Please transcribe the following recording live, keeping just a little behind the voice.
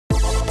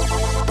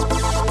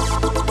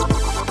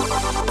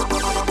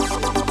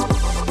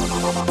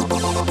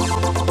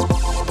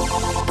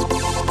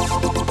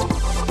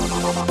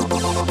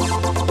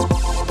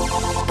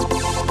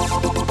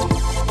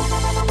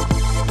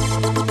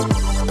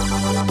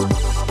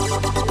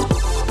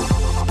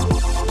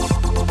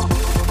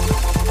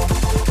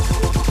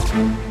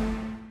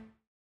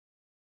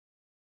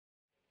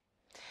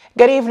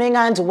Good evening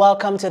and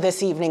welcome to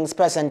this evening's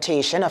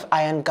presentation of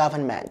Iron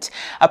Government,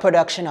 a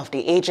production of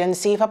the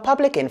Agency for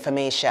Public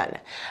Information.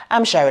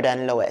 I'm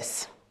Sheridan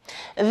Lewis.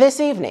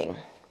 This evening,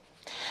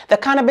 the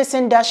cannabis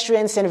industry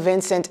in St.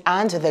 Vincent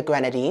and the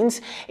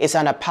Grenadines is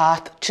on a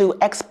path to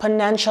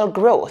exponential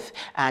growth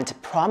and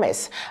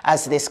promise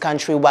as this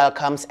country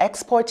welcomes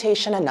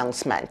exportation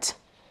announcement.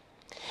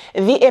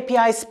 The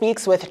API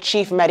speaks with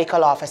Chief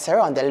Medical Officer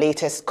on the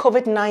latest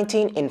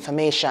COVID-19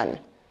 information.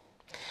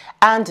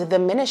 And the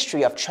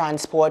Ministry of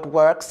Transport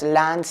Works,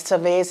 Land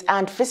Surveys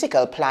and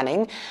Physical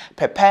Planning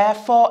prepare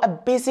for a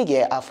busy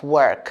year of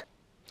work.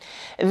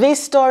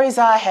 These stories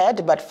are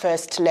ahead, but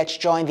first let's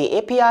join the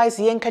API's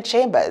Yinka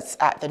Chambers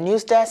at the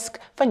news desk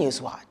for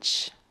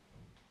Newswatch.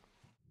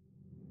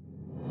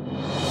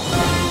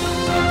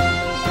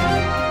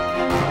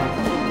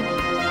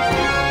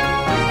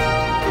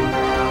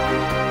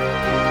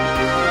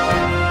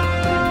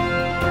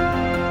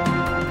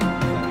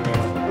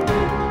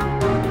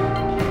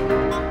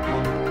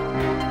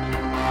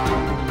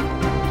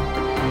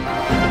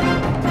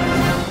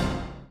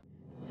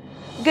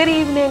 Good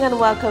evening and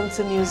welcome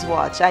to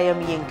Newswatch. I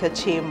am Yinka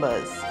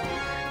Chambers.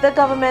 The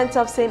government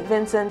of St.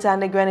 Vincent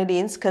and the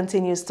Grenadines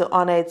continues to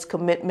honor its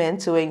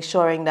commitment to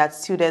ensuring that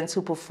students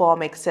who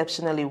perform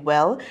exceptionally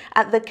well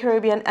at the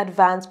Caribbean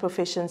Advanced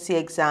Proficiency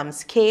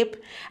Exams CAPE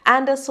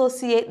and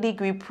associate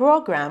degree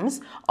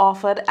programs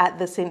offered at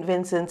the St.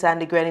 Vincent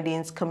and the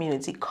Grenadines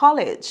Community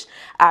College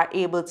are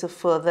able to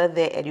further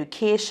their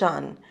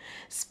education.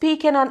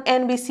 Speaking on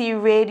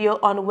NBC Radio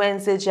on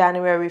Wednesday,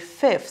 January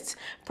 5th,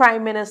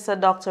 Prime Minister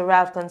Dr.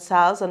 Ralph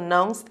Gonsalves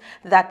announced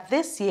that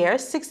this year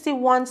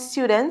 61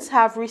 students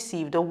have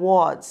received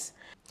awards.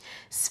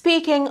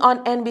 Speaking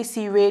on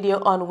NBC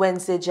Radio on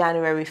Wednesday,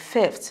 January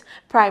 5th,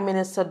 Prime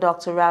Minister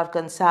Dr. Ralph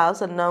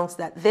Gonsalves announced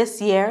that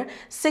this year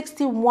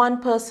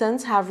 61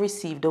 persons have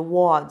received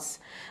awards.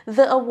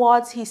 The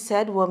awards, he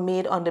said, were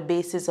made on the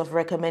basis of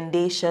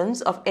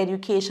recommendations of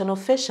education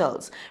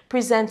officials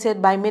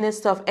presented by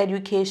Minister of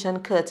Education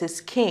Curtis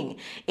King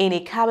in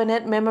a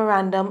cabinet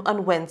memorandum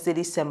on Wednesday,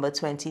 December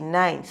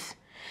 29th.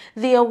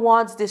 The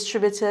awards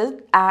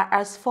distributed are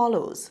as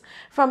follows.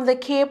 From the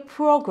CAPE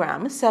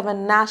program,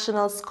 7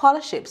 national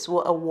scholarships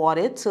were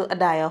awarded to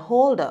Adaya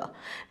Holder,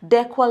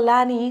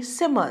 Dequalani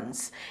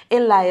Simmons,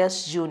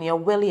 Elias Jr.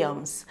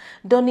 Williams,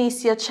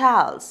 Donicia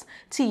Charles,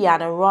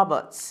 Tiana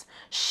Roberts,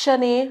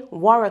 Shanae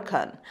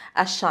Warrican,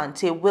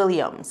 Ashante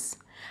Williams,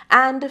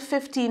 and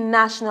 15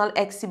 national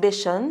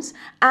exhibitions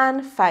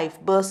and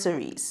 5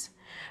 bursaries.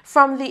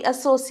 From the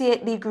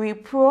Associate Degree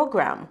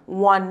Program,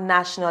 1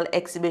 National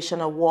Exhibition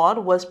Award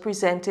was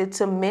presented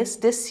to Miss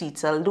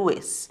DeSita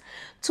Lewis.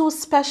 2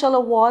 special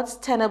awards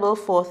tenable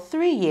for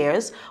 3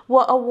 years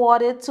were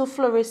awarded to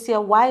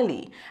Floricia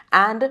Wiley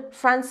and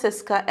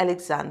Francisca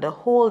Alexander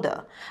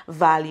Holder,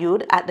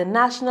 valued at the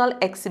national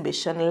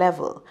exhibition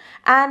level,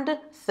 and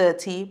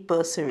 30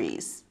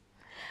 bursaries.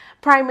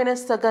 Prime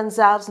Minister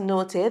Gonsalves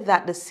noted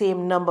that the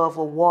same number of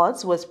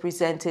awards was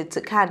presented to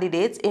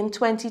candidates in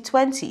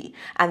 2020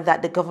 and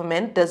that the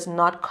government does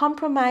not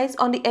compromise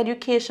on the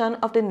education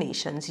of the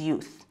nation's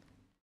youth.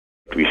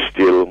 We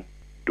still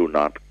do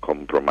not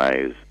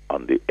compromise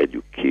on the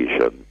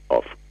education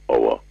of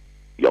our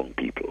young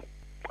people.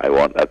 I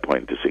want that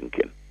point to sink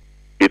in.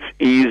 It's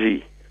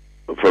easy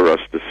for us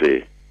to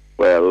say,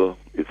 well,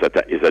 it's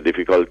a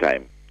difficult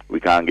time. We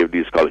can't give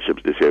these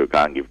scholarships this year, we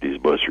can't give these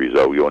bursaries,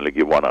 or we only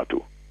give 1 or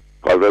 2.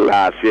 Because the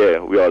last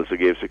year, we also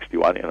gave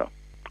 61,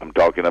 I'm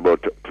talking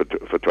about for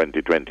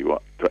 2021,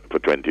 for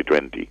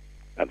 2020.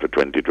 And for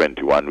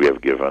 2021, we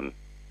have given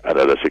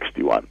another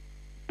 61.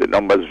 The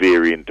numbers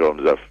vary in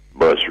terms of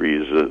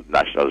bursaries,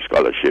 national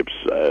scholarships,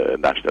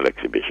 national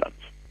exhibitions.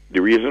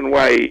 The reason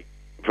why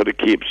for the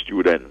CAPE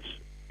students,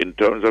 in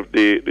terms of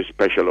the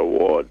special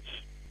awards,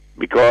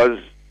 because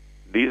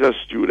these are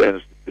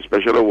students, the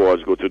special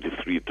awards go to the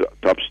 3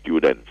 top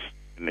students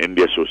in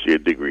the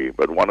associate degree,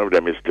 but one of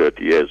them is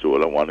 30 years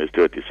old and one is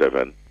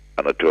 37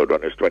 and a third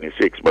one is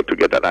 26. But to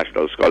get a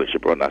national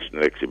scholarship or a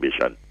national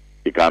exhibition,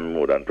 you can't be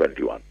more than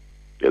 21.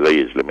 There's an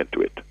age limit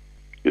to it.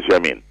 You see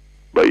what I mean?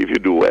 But if you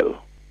do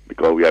well,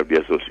 because we have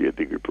the associate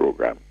degree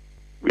program,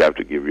 we have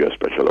to give you a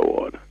special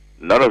award.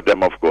 None of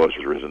them, of course,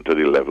 has risen to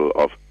the level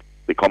of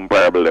the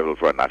comparable level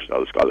for a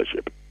national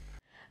scholarship.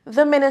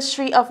 The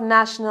Ministry of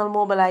National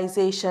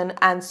Mobilization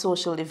and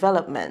Social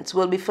Development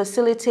will be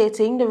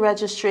facilitating the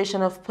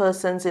registration of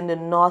persons in the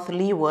North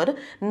Leeward,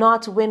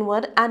 North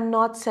Windward and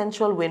North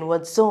Central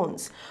Windward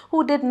zones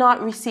who did not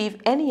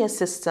receive any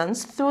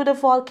assistance through the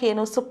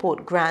Volcano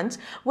Support Grant,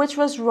 which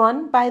was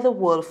run by the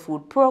World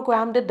Food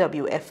Programme, the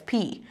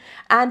WFP,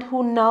 and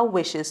who now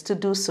wishes to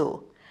do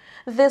so.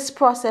 This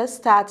process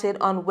started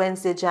on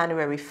Wednesday,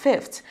 January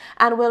 5th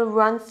and will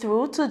run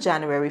through to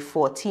January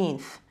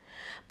 14th.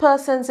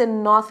 Persons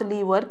in North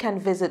Leeward can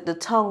visit the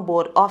Town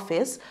Board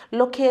office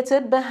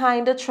located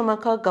behind the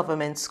Trimaka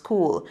Government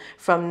School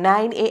from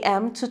 9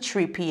 a.m. to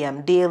 3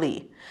 p.m.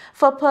 daily.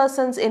 For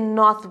persons in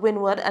North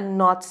Windward and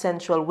North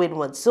Central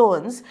Windward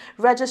zones,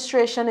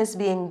 registration is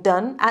being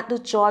done at the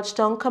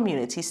Georgetown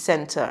Community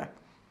Center.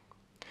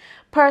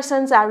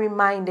 Persons are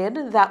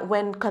reminded that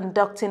when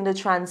conducting the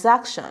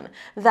transaction,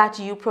 that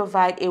you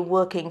provide a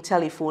working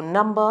telephone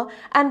number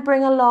and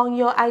bring along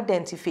your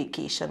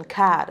identification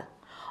card.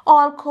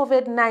 All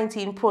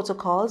COVID-19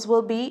 protocols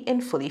will be in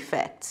full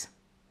effect.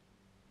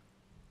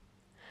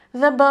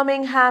 The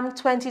Birmingham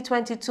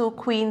 2022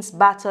 Queen's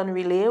Baton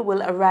Relay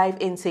will arrive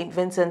in St.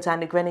 Vincent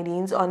and the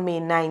Grenadines on May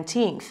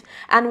 19th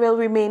and will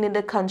remain in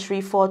the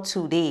country for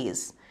 2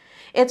 days.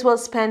 It will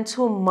spend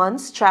 2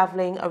 months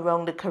traveling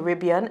around the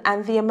Caribbean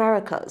and the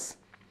Americas.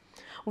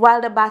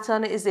 While the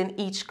baton is in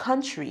each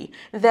country,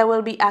 there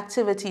will be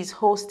activities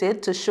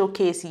hosted to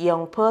showcase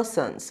young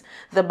persons,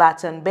 the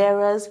baton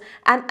bearers,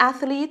 and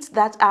athletes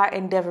that are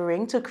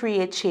endeavoring to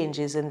create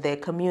changes in their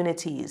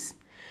communities.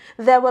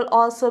 There will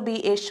also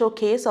be a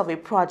showcase of a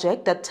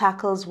project that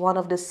tackles one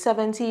of the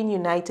 17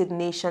 United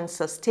Nations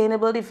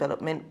Sustainable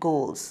Development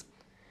Goals.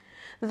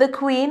 The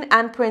Queen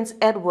and Prince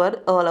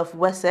Edward, Earl of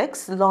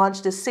Wessex,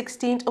 launched the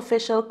 16th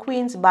official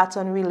Queen's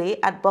Baton Relay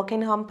at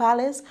Buckingham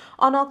Palace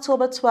on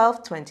October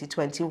 12,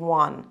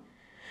 2021.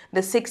 The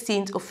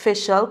 16th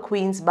official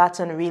Queen's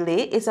Baton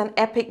Relay is an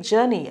epic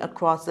journey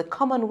across the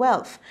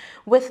Commonwealth,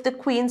 with the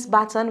Queen's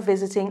Baton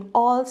visiting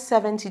all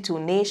 72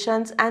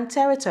 nations and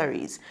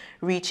territories,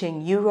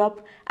 reaching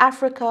Europe,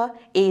 Africa,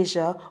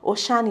 Asia,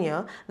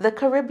 Oceania, the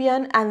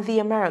Caribbean, and the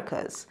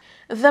Americas.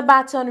 The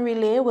baton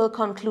relay will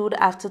conclude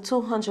after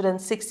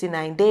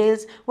 269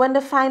 days when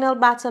the final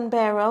baton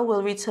bearer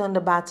will return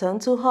the baton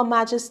to Her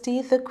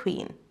Majesty the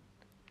Queen.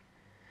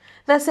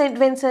 The St.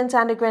 Vincent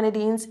and the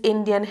Grenadines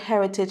Indian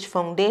Heritage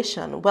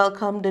Foundation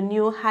welcomed the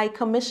new High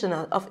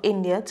Commissioner of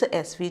India to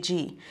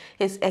SVG,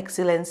 His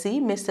Excellency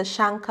Mr.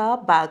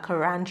 Shankar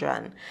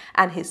Balkarandran,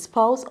 and his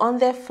spouse on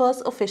their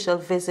first official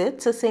visit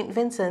to St.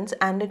 Vincent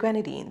and the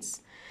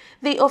Grenadines.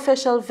 The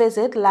official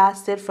visit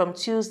lasted from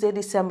Tuesday,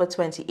 December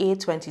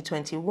 28,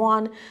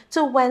 2021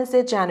 to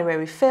Wednesday,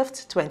 January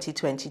 5,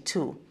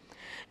 2022.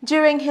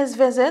 During his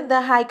visit,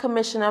 the High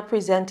Commissioner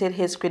presented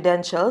his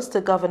credentials to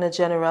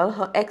Governor-General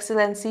Her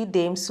Excellency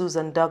Dame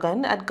Susan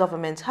Duggan at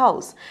Government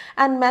House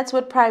and met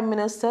with Prime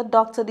Minister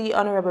Dr. the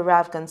Honorable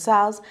Rav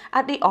Gonsalves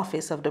at the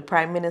office of the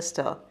Prime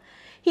Minister.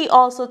 He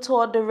also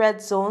toured the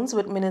red zones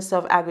with Minister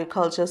of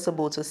Agriculture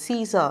Saboto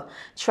Caesar,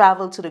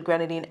 traveled to the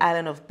Grenadine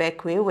island of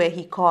Bequia where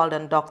he called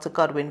on Dr.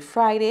 Godwin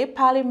Friday,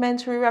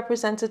 parliamentary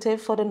representative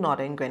for the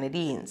Northern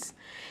Grenadines.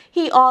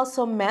 He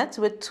also met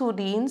with 2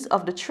 deans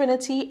of the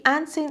Trinity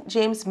and St.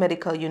 James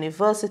Medical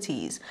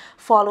Universities,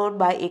 followed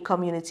by a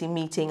community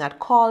meeting at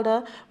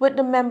Calder with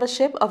the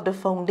membership of the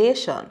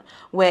foundation,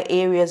 where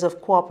areas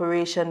of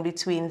cooperation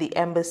between the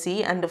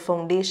embassy and the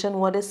foundation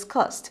were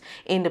discussed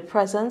in the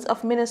presence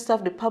of Minister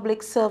of the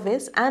Public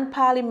Service and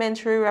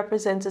Parliamentary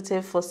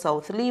Representative for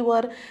South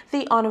Leeward,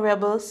 the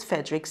Honorable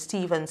Frederick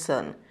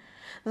Stevenson.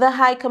 The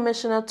High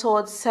Commissioner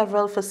toured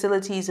several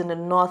facilities in the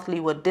North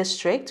Leeward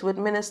District with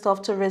Minister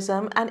of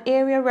Tourism and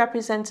Area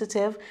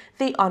Representative,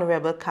 the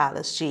Honorable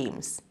Carlos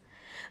James.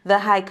 The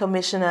High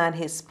Commissioner and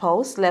his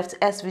spouse left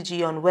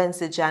SVG on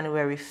Wednesday,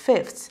 January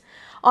 5th.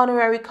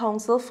 Honorary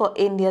Counsel for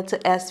India to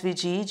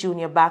SVG,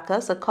 Junior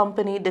Bacchus,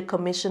 accompanied the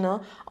Commissioner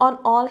on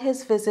all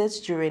his visits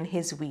during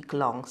his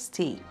week-long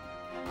stay.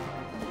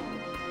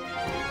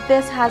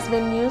 This has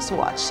been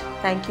Newswatch.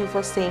 Thank you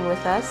for staying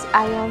with us.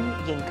 I am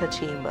Yinka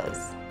Chambers.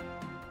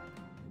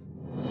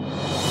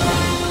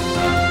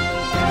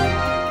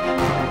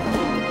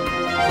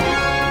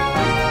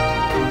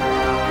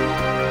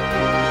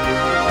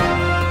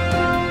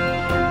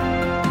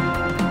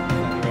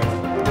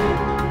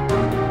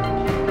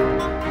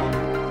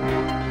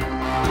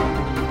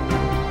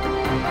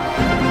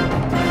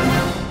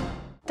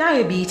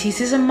 Diabetes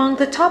is among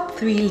the top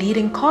 3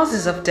 leading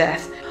causes of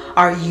death.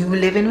 Are you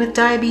living with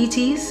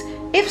diabetes?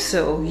 If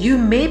so, you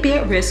may be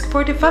at risk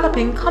for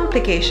developing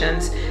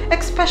complications,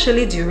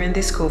 especially during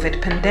this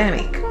COVID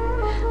pandemic.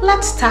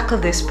 Let's tackle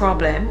this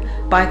problem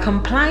by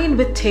complying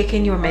with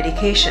taking your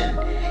medication,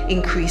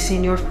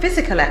 increasing your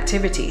physical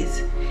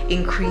activities,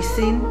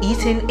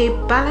 eating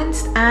a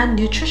balanced and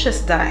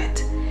nutritious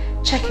diet,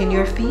 checking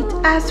your feet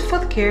as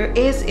foot care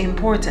is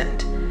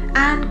important,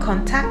 and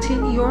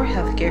contacting your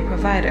healthcare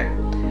provider.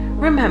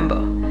 Remember,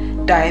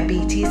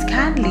 diabetes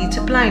can lead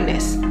to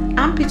blindness,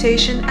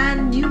 amputation,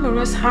 and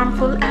numerous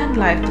harmful and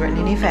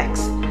life-threatening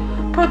effects.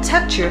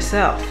 Protect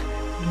yourself.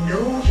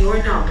 Know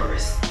your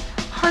numbers.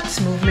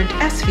 Hearts Movement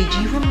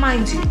SVG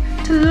reminds you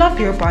to love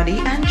your body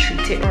and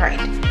treat it right.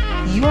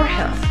 Your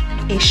health,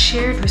 a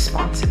shared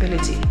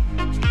responsibility.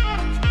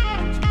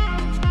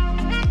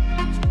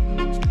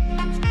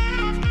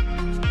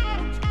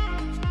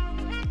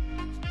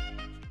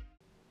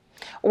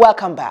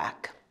 Welcome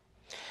back.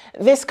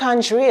 This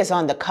country is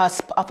on the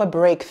cusp of a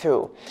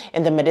breakthrough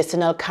in the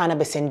medicinal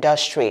cannabis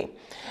industry.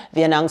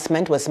 The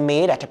announcement was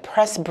made at a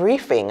press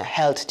briefing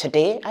held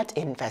today at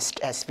Invest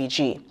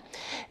SVG.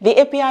 The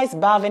API's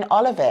Bavin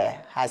Oliver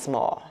has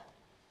more.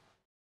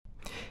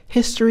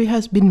 History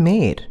has been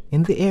made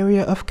in the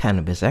area of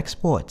cannabis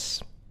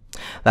exports.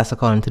 That's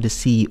according to the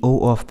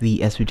CEO of the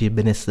SVG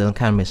Medicinal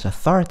Cannabis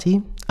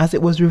Authority as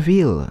it was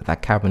revealed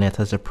that Cabinet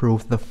has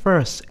approved the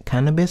first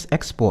cannabis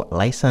export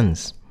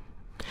license.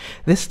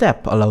 This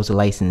step allows a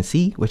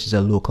licensee, which is a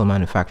local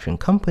manufacturing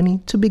company,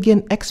 to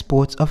begin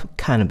exports of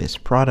cannabis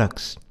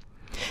products.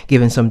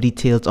 Giving some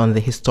details on the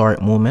historic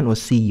moment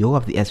was CEO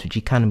of the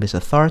SVG Cannabis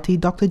Authority,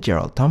 Dr.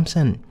 Gerald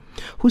Thompson,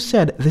 who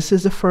said this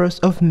is the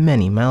first of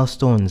many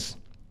milestones.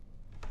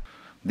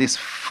 This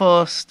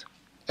first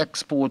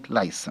export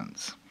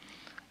license,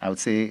 I would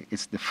say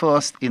it's the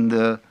first in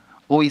the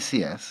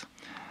OECS,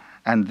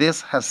 and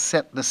this has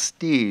set the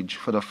stage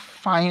for the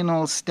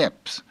final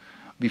steps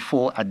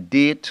before a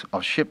date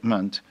of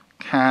shipment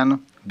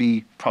can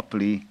be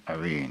properly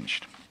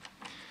arranged.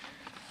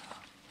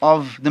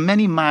 Of the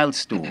many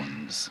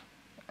milestones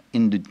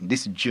in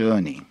this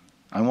journey,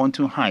 I want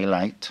to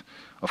highlight,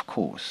 of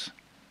course,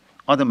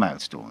 other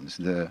milestones,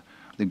 the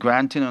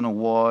granting and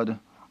award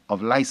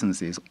of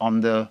licenses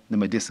under the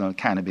Medicinal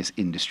Cannabis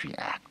Industry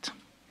Act.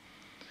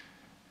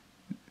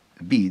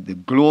 B, the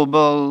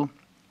global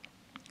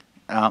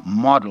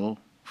model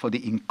for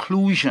the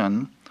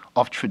inclusion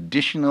of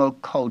traditional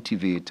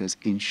cultivators,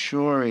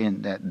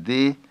 ensuring that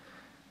they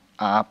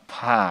are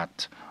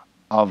part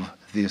of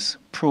this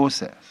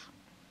process.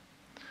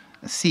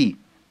 C,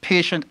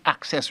 patient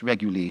access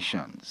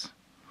regulations,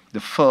 the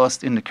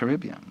first in the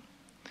Caribbean.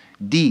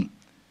 D,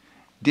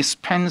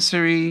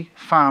 dispensary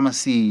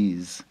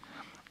pharmacies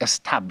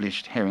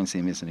established here in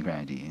St. Vincent and the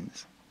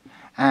Grenadines,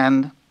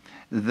 and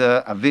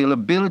the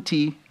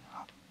availability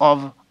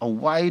of a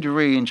wide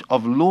range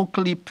of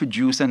locally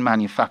produced and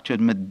manufactured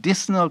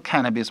medicinal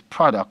cannabis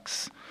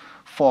products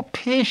for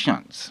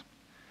patients.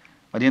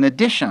 But in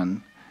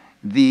addition,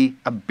 the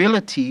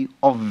ability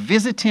of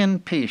visiting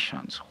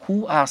patients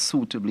who are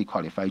suitably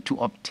qualified to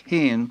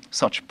obtain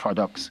such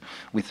products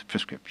with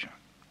prescription.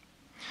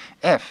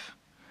 F,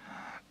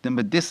 the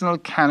medicinal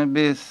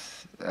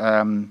cannabis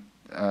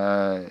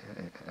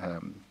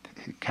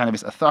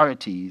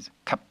authorities'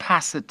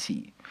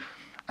 capacity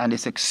and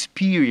its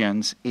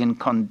experience in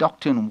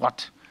conducting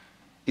what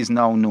is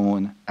now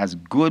known as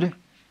good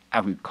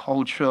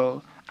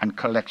agricultural and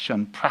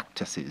collection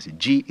practices,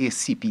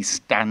 GACP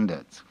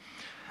standards,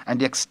 and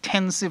the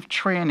extensive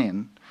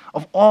training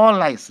of all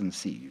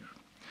licensees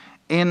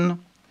in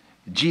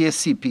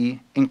GACP,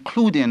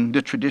 including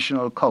the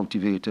traditional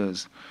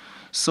cultivators,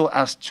 so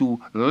as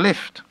to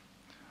lift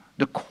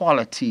the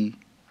quality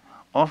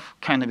of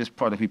cannabis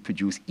product we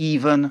produce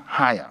even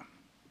higher.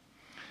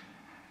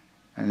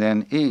 And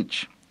then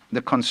H,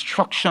 the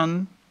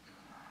construction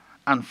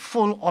and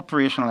full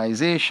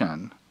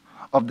operationalization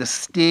of the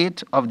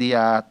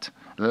state-of-the-art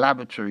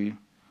laboratory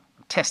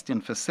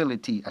testing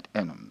facility at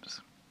ENUMS.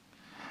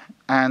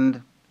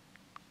 And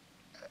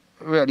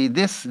really,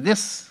 this,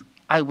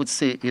 I would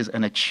say, is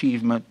an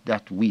achievement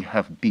that we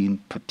have been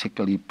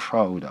particularly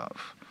proud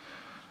of.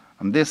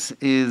 And this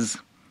is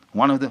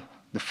one of the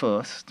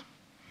first,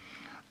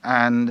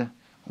 and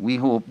we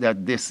hope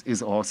that this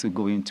is also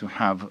going to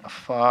have a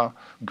far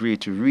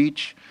greater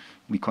reach.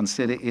 We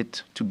consider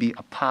it to be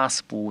a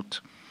passport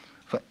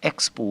for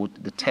export,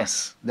 the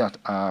tests that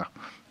are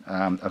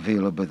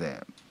available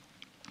there.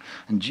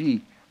 And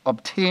G,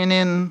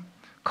 obtaining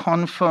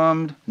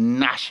confirmed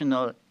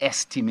national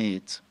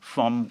estimates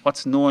from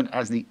what's known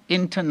as the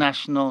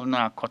International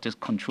Narcotics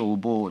Control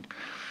Board.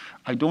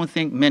 I don't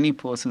think many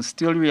persons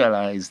still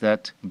realize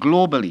that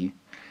globally,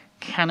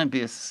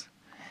 cannabis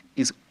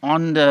is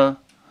under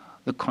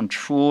the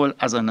control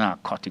as a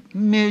narcotic.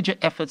 Major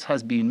efforts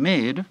has been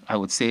made, I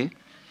would say,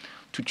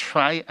 to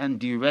try and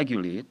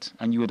deregulate,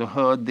 and you would have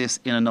heard this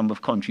in a number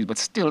of countries, but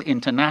still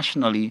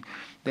internationally,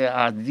 there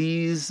are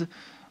these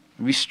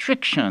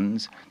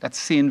restrictions that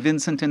St.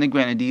 Vincent and the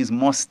Grenadines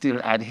must still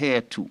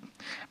adhere to.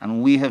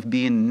 And we have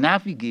been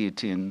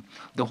navigating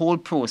the whole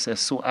process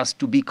so as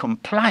to be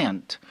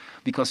compliant,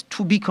 because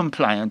to be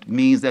compliant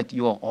means that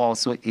you are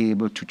also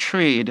able to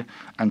trade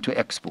and to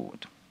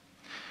export.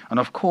 And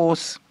of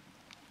course,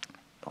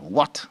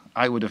 what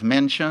I would have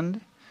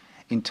mentioned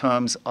in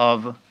terms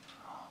of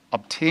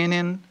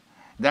obtaining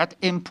that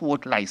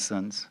import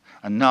license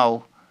and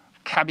now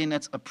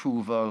Cabinet's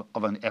approval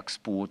of an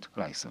export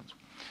license.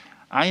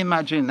 I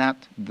imagine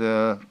that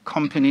the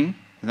company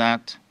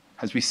that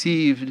has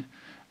received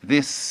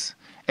this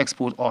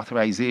export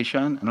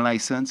authorization and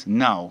license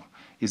now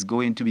is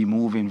going to be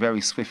moving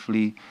very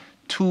swiftly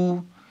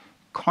to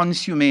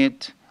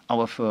consummate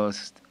our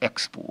first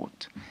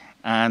export.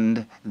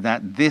 And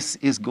that this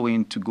is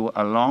going to go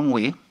a long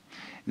way,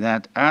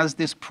 that as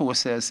this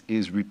process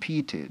is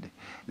repeated,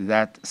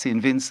 that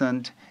St.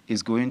 Vincent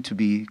is going to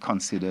be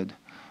considered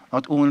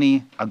not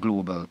only a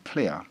global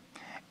player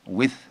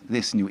with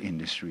this new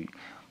industry,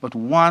 but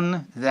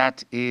one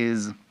that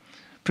is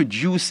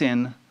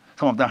producing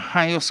some of the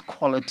highest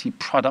quality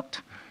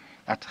product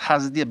that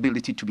has the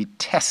ability to be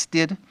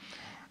tested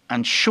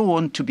and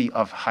shown to be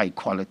of high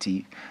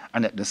quality,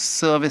 and that the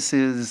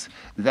services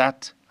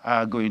that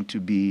are going to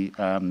be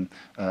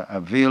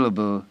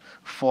available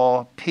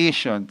for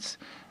patients,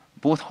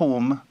 both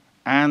home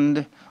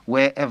and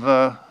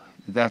wherever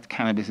that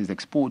cannabis is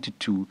exported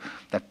to,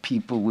 that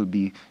people will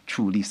be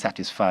truly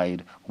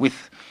satisfied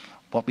with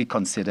what we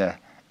consider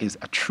is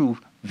a true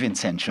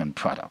Vincentian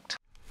product.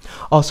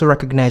 Also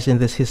recognizing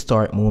this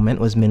historic moment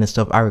was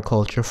Minister of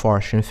Agriculture,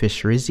 Forestry and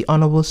Fisheries, the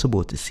Honorable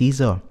Subota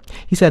Caesar.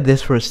 He said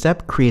this first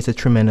step creates a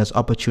tremendous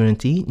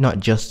opportunity not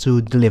just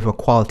to deliver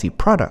quality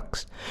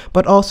products,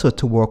 but also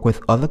to work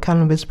with other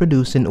cannabis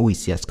producing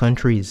OECS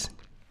countries.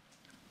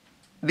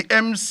 The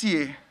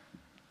MCA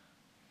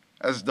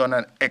has done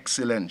an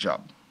excellent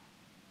job.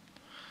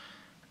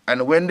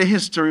 And when the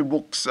history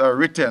books are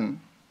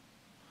written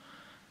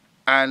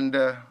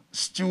and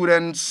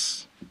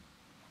students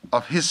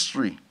of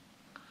history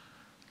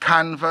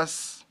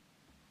canvas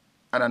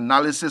an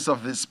analysis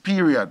of this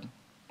period,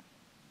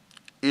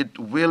 it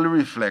will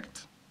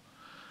reflect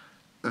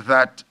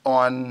that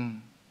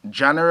on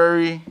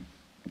January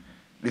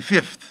the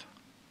 5th,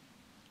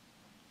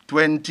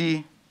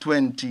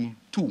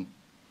 2022,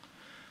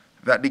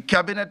 that the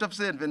Cabinet of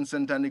St.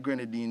 Vincent and the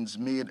Grenadines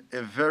made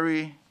a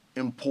very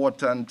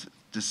important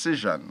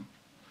decision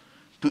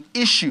to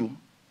issue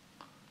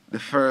the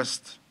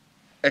first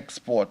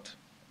export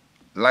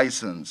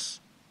license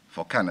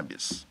for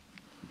cannabis.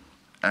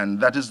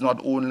 And that is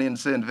not only in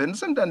St.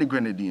 Vincent and the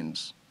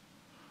Grenadines,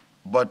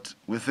 but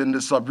within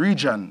the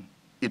sub-region,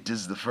 it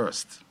is the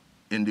first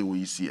in the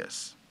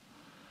OECS.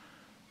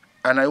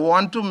 And I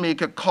want to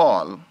make a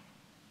call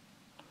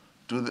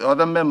to the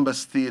other member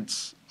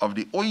states of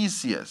the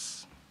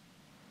OECS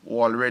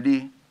who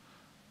already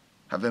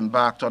have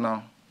embarked on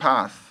a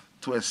path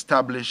to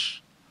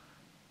establish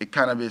a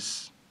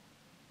cannabis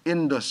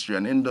industry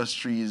and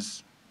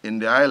industries in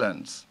the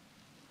islands,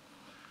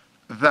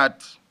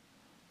 that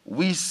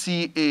we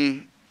see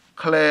a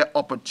clear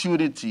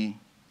opportunity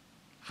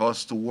for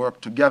us to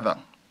work together.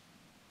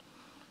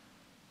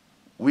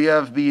 We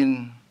have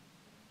been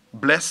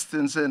blessed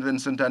in St.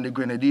 Vincent and the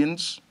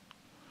Grenadines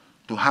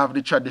to have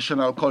the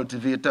traditional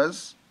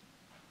cultivators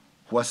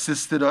who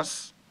assisted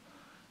us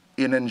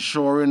in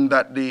ensuring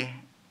that the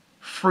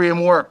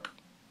framework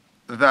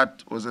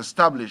that was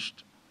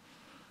established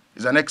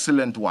is an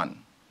excellent one.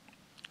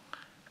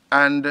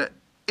 And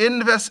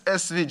Invest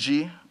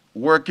SVG,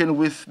 working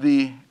with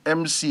the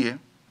MCA,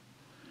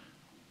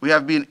 we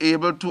have been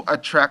able to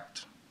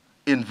attract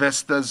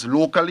investors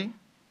locally,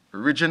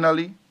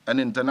 regionally, and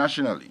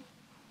internationally.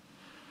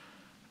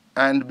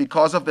 And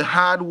because of the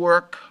hard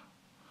work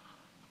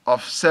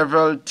of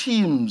several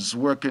teams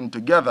working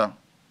together,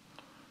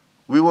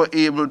 we were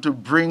able to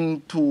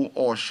bring to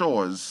our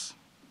shores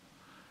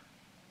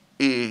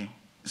a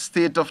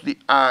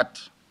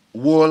state-of-the-art,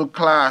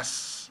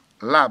 world-class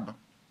lab,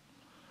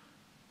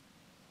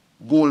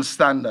 gold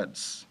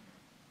standards.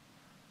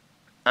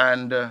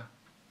 And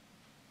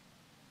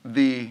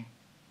the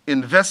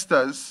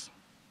investors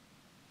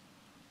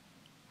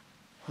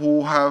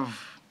who have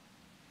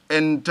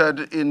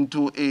entered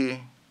into a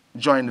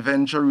joint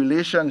venture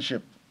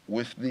relationship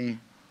with the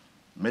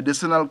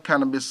Medicinal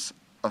Cannabis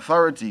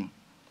Authority,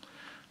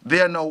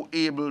 they are now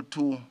able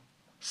to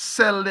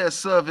sell their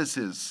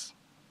services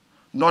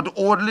not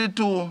only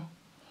to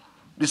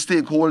the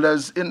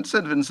stakeholders in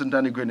St. Vincent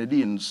and the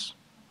Grenadines,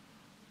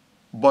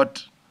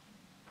 but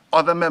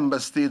other member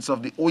states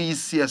of the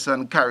OECS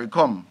and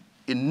CARICOM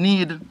in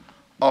need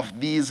of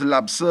these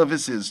lab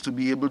services to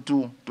be able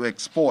to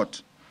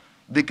export.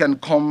 They can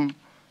come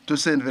to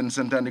St.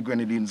 Vincent and the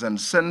Grenadines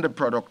and send the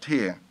product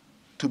here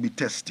to be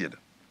tested.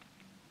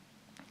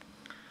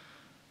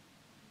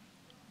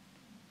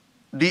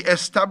 The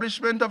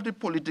establishment of the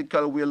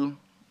political will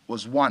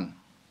was one.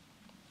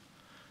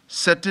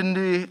 Setting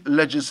the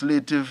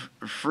legislative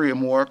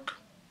framework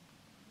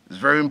is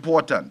very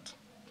important.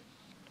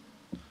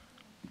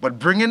 But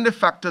bringing the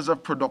factors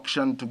of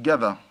production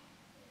together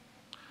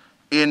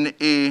in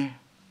a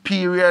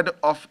period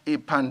of a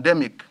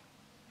pandemic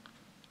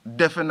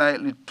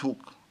definitely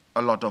took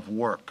a lot of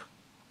work.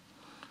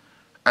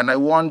 And I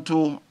want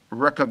to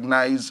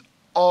recognize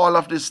all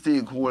of the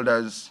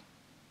stakeholders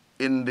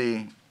in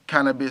the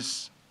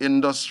cannabis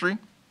industry.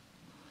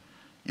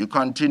 You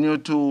continue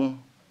to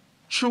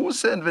choose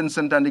St.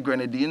 Vincent and the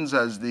Grenadines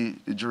as the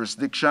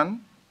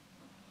jurisdiction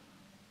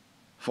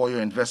for your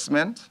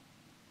investment.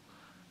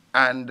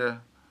 And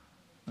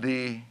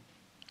the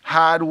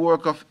hard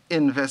work of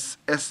Invest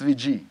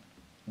SVG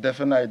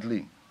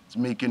definitely is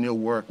making your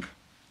work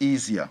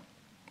easier.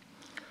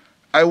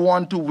 I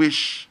want to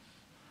wish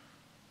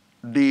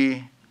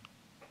the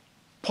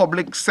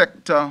public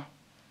sector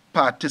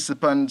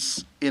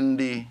participants in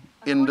the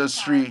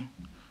industry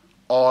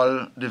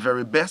all the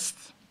very best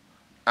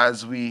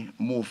as we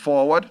move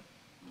forward,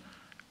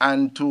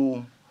 and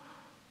to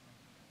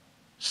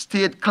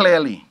state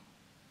clearly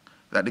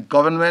that the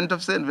government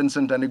of St.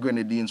 Vincent and the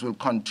Grenadines will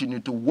continue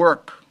to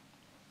work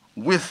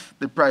with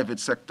the private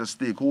sector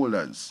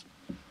stakeholders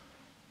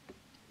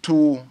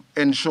to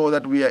ensure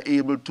that we are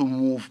able to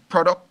move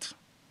product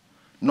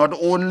not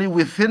only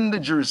within the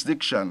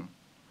jurisdiction,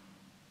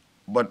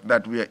 but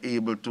that we are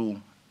able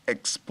to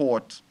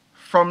export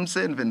from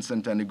St.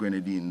 Vincent and the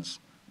Grenadines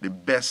the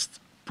best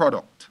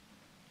product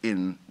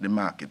in the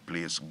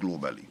marketplace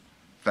globally.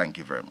 Thank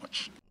you very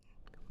much.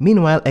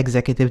 Meanwhile,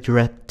 Executive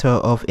Director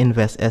of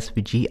Invest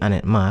SVG,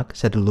 Annette Mark,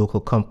 said the local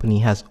company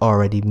has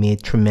already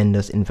made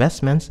tremendous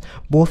investments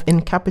both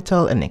in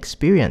capital and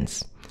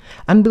experience,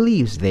 and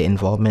believes their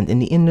involvement in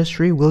the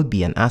industry will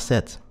be an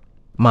asset.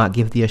 Mark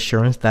gave the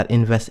assurance that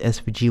Invest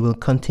SVG will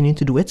continue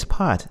to do its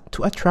part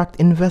to attract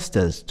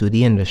investors to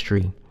the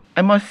industry.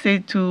 I must say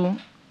too,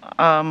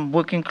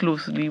 working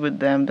closely with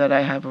them, that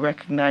I have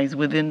recognized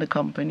within the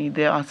company,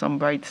 there are some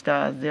bright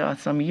stars, there are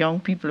some young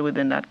people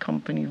within that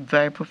company,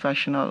 very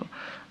professional,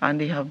 and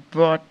they have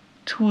brought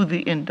to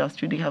the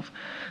industry,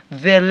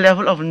 their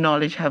level of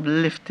knowledge have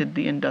lifted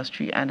the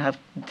industry and have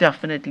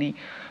definitely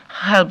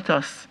helped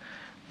us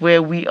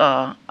where we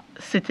are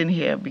sitting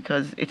here,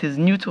 because it is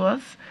new to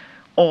us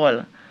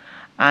all.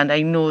 And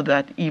I know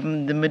that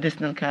even the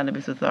Medicinal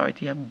Cannabis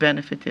Authority have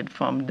benefited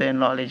from their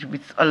knowledge.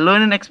 It's a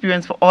learning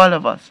experience for all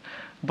of us,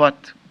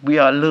 but we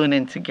are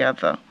learning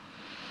together.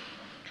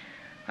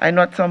 I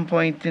know at some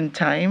point in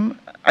time,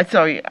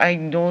 I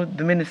know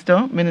the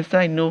Minister,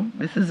 I know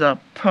this is a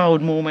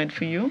proud moment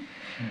for you.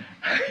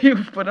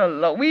 You've put a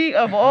lot, we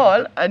of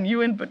all, and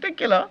you in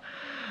particular,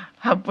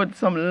 have put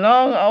some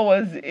long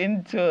hours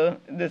into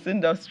this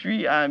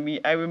industry. I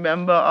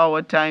remember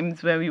our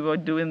times when we were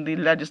doing the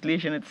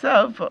legislation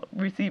itself,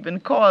 receiving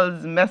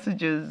calls,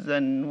 messages,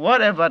 and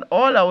whatever at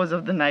all hours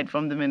of the night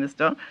from the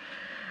Minister.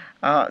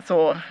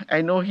 So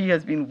I know he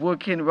has been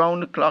working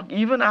round the clock,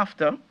 even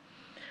after.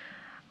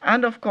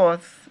 And of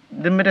course,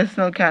 the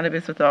Medicinal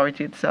Cannabis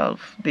Authority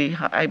itself,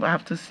 I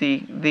have to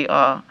say, they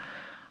are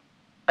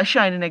a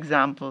shining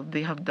example.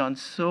 They have done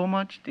so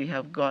much. They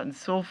have gotten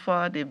so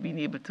far. They've been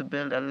able to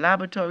build a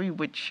laboratory,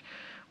 which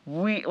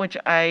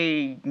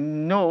I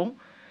know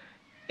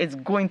is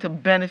going to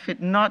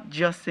benefit not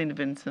just St.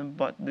 Vincent,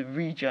 but the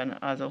region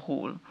as a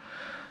whole.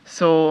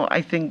 So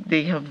I think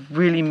they have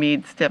really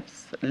made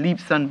steps,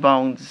 leaps and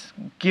bounds,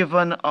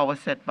 given our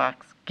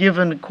setbacks,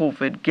 given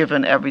COVID,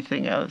 given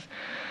everything else.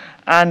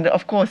 And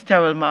of course,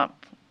 Terrell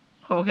Mapp,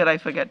 how could I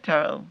forget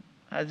Terrell,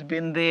 has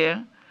been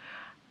there,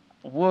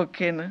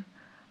 working,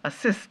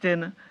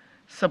 assisting,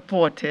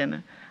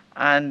 supporting,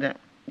 and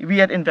we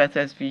at Invest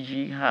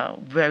SVG are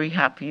very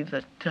happy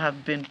to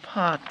have been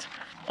part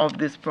of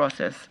this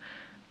process,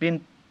 been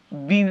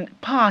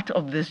part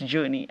of this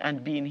journey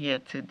and being here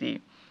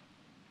today.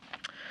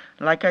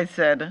 Like I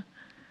said,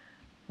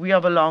 we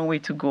have a long way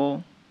to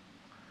go,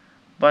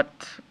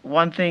 but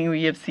one thing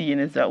we have seen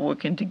is that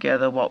working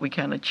together, what we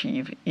can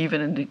achieve,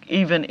 even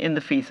in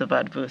the face of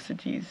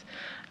adversities.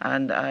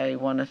 And I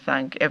want to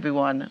thank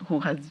everyone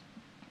who has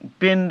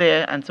been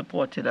there and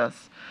supported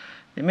us.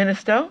 The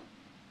Minister,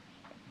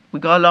 we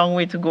got a long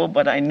way to go,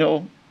 but I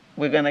know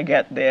we're going to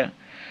get there.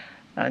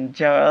 And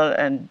Gerald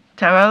and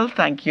Terrell,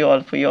 thank you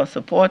all for your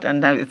support,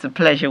 and it's a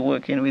pleasure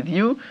working with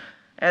you.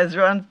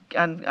 Ezra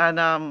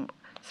and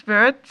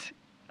Spirit,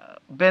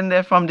 been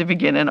there from the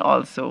beginning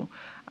also.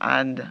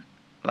 And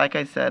like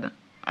I said,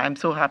 I'm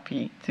so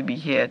happy to be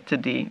here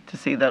today to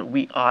say that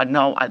we are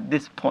now at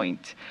this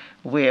point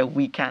where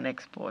we can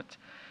export.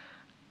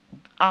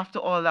 After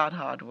all that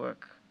hard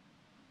work,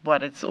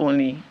 but it's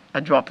only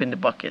a drop in the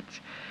bucket.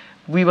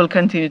 We will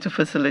continue to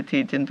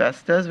facilitate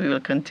investors. We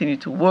will continue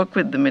to work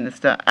with the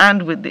Minister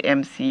and with the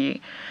MCA.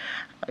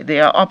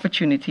 There are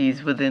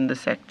opportunities within the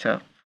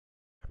sector.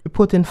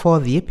 Reporting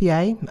for the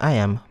API, I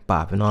am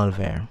Bavin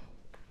Oliver.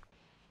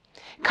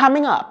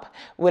 Coming up,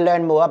 we'll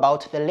learn more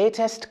about the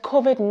latest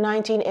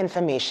COVID-19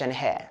 information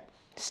here.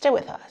 Stay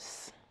with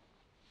us.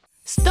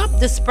 Stop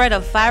the spread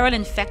of viral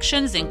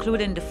infections,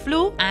 including the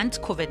flu and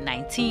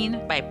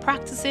COVID-19, by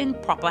practicing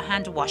proper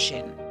hand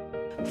washing.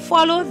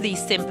 Follow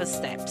these simple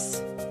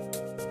steps.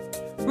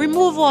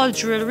 Remove all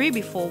jewelry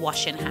before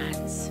washing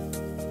hands.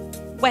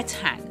 Wet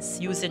hands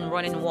using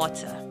running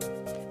water.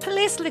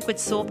 Place liquid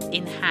soap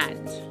in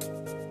hand.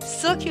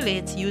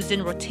 Circulate using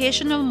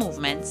rotational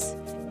movements.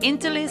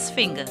 Interlace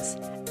fingers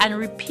and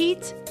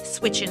repeat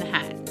switching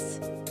hands.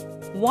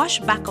 Wash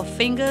back of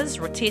fingers,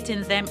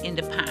 rotating them in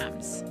the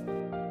palms.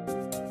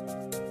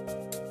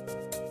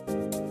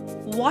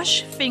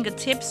 Wash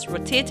fingertips,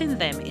 rotating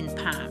them in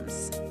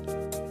palms.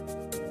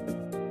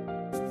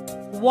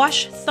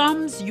 Wash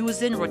thumbs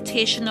using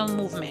rotational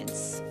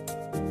movements.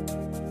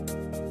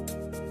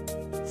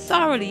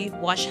 Thoroughly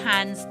wash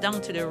hands down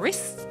to the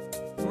wrists.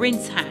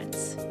 Rinse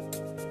hands.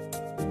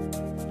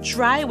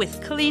 Dry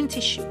with clean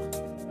tissue.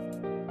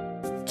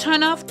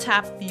 Turn off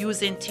tap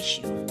using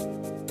tissue.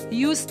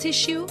 Use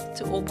tissue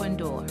to open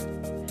door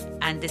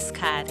and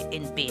discard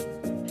in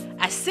bin.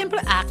 A simple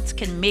act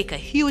can make a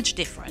huge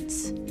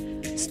difference.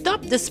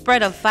 Stop the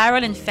spread of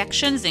viral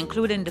infections,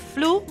 including the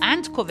flu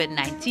and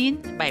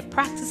COVID-19, by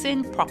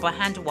practicing proper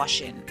hand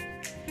washing.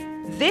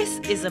 This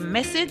is a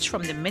message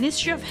from the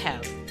Ministry of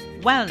Health,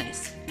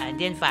 Wellness and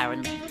the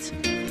Environment.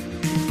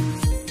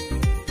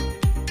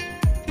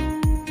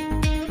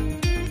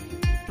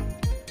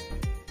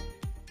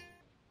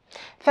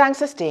 Thanks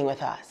for staying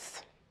with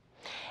us.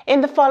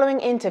 In the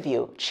following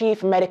interview,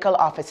 Chief Medical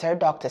Officer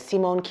Dr.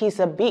 Simone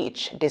Kisa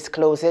Beach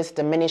discloses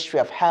the Ministry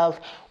of Health,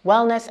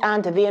 Wellness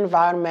and the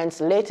Environment's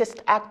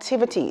latest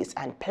activities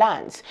and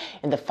plans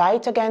in the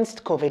fight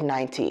against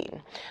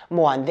COVID-19.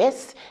 More on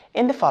this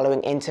in the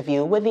following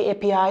interview with the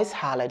API's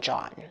Hala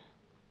John.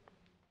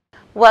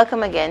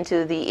 Welcome again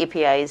to the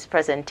API's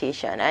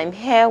presentation. I'm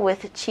here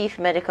with Chief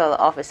Medical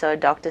Officer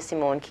Dr.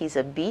 Simone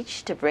Kisa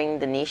Beach to bring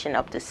the nation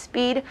up to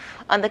speed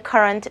on the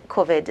current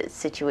COVID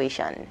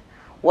situation.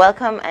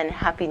 Welcome and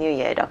Happy New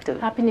Year, Dr.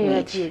 Happy New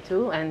Year to you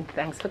too, and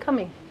thanks for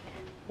coming.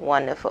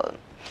 Wonderful.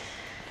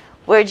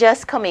 We're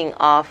just coming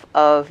off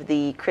of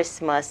the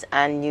Christmas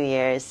and New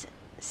Year's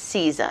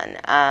season.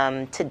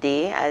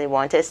 Today, I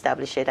want to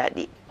establish it at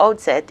the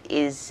outset,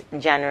 is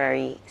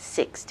January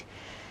 6th.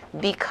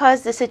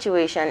 Because the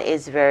situation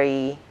is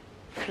very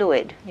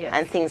fluid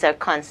and things are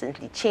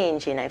constantly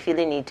changing, I feel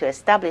the need to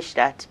establish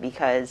that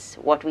because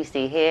what we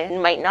say here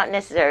might not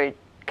necessarily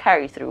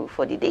carry through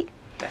for the day.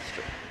 That's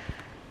true.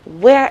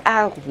 Where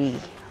are we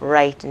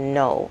right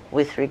now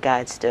with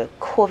regards to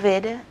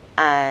COVID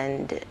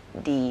and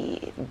the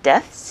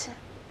deaths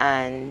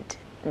and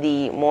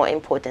the more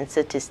important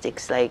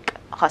statistics like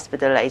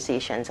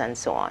hospitalizations and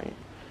so on?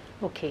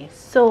 Okay,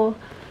 so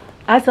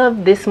as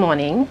of this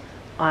morning,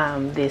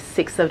 the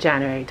 6th of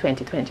January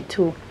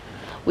 2022,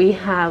 we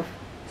have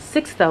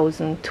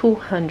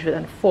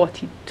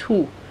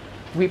 6,242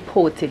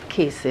 reported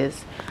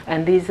cases,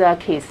 and these are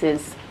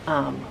cases,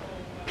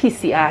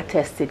 PCR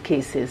tested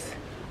cases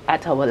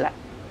at our lab.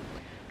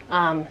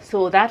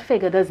 So that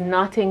figure does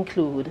not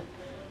include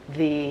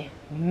the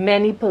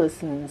many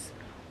persons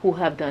who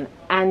have done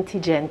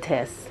antigen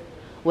tests,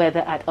 whether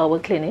at our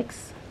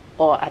clinics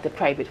or at a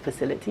private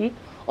facility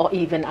or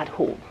even at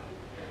home.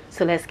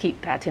 So let's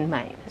keep that in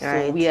mind.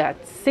 Right. So we are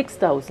at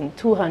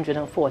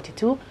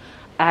 6,242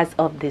 as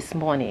of this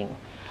morning.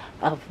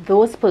 Of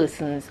those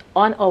persons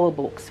on our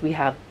books, we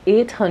have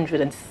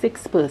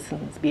 806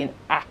 persons being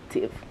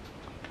active.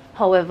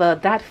 However,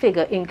 that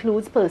figure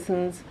includes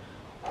persons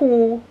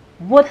who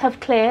would have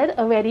cleared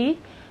already,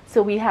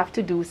 so we have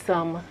to do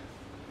some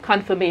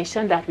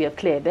confirmation that we have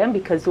cleared them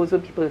because those will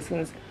be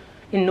persons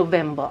in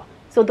November.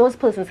 So those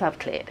persons have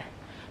cleared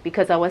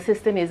because our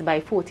system is by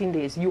 14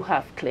 days you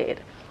have cleared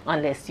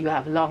unless you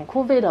have long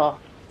COVID or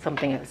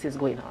something else is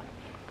going on.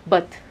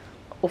 But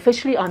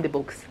officially on the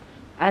books,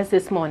 as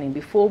this morning,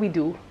 before we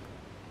do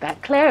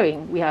that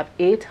clearing, we have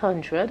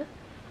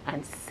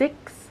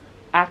 806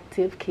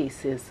 active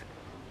cases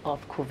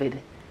of COVID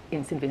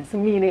in St.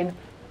 Vincent, meaning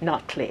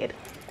not cleared.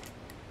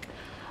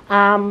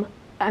 And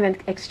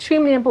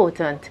extremely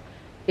important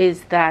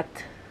is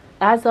that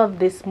as of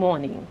this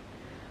morning,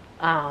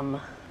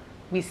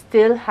 we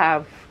still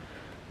have,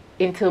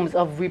 in terms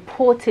of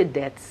reported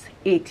deaths,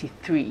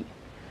 83.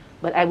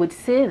 But I would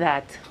say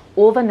that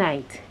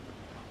overnight,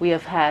 we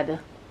have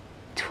had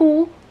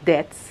 2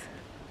 deaths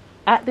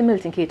at the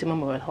Milton Cato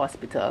Memorial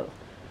Hospital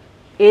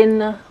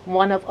in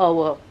one of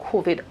our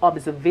COVID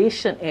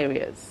observation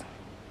areas,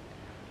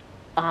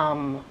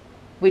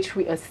 which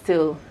we are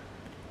still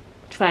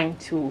trying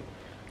to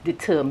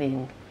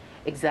determine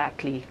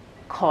exactly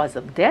cause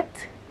of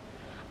death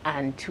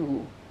and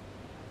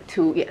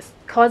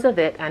cause of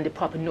death and the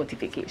proper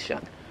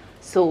notification.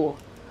 So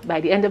by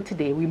the end of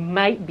today, we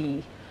might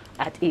be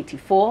at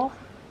 84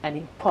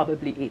 and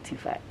probably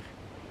 85.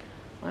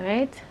 All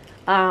right.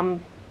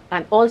 And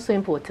also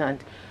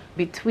important,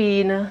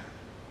 between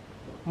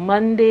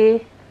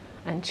Monday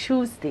and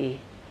Tuesday,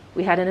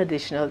 we had an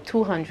additional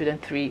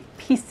 203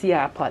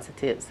 PCR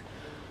positives.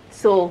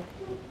 So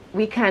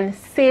we can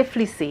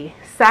safely say,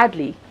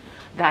 sadly,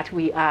 that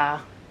we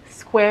are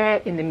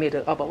square in the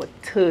middle of our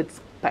 3rd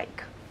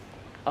spike.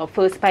 Our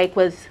first spike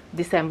was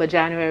December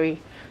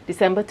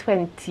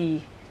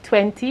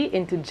 2020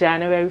 into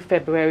January,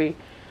 February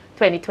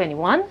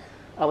 2021.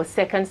 Our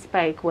second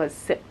spike was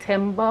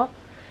September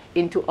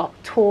into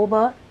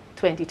October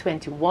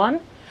 2021.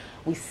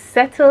 We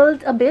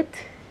settled a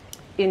bit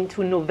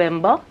into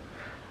November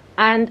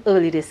and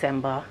early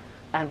December,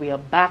 and we are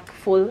back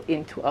full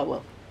into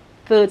our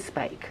 3rd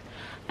spike.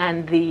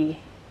 And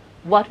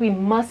what we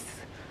must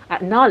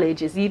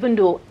acknowledge is, even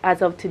though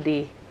as of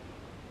today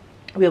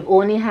we have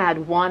only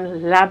had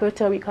 1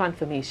 laboratory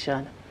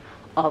confirmation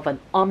of an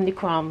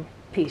Omicron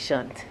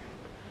patient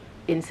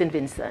in St.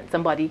 Vincent,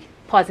 somebody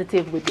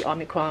positive with the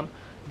Omicron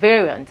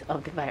variant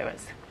of the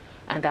virus,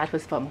 and that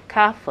was from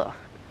CAFA.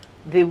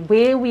 The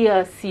way we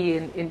are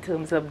seeing in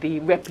terms of the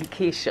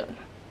replication,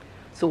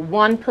 so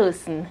 1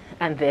 person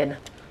and then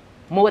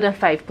more than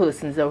 5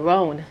 persons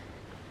around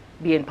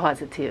being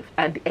positive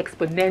and the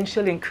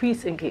exponential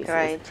increase in cases,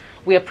 right,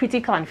 we are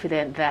pretty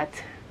confident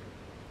that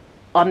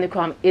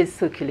Omicron is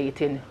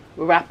circulating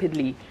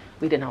rapidly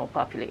within our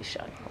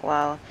population.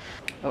 Wow.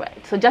 All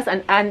right. So just,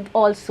 and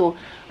also,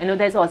 I know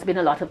there's also been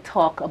a lot of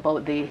talk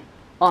about the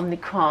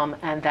Omicron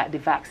and that the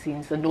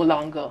vaccines are no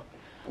longer.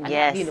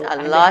 Yes,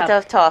 a lot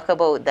of talk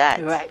about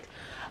that. Right.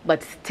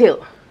 But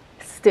still,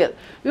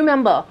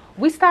 remember,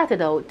 we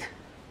started out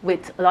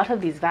with a lot of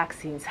these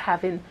vaccines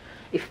having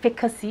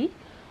efficacy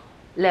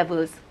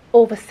levels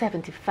over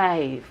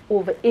 75,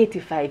 over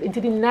 85, into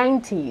the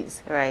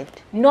 90s.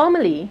 Right.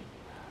 Normally,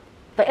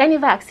 for any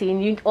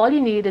vaccine, all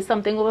you need is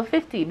something over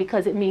 50,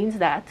 because it means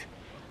that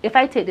if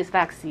I take this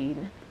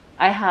vaccine,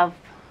 I have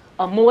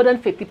a more than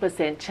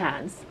 50%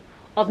 chance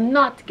of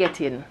not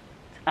getting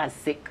as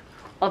sick,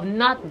 of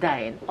not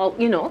dying, or,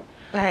 you know.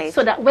 Right.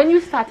 So that when you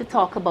start to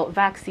talk about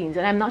vaccines,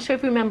 and I'm not sure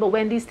if you remember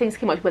when these things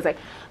came out, it was like,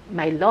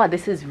 my Lord,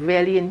 this is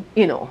really,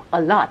 you know,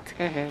 a lot,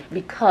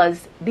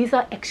 because these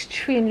are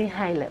extremely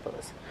high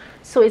levels.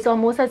 So it's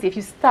almost as if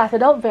you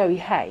started out very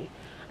high,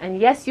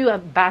 and yes, you are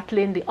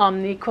battling the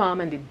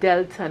Omicron and the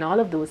Delta and all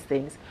of those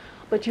things,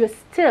 but you're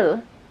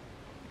still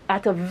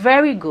at a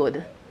very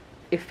good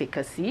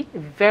efficacy,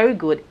 very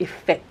good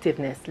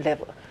effectiveness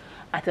level,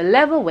 at a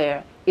level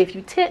where if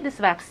you take this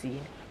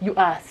vaccine, you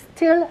are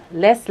still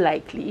less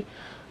likely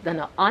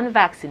than an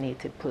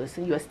unvaccinated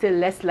person. You are still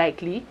less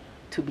likely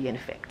to be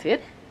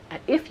infected.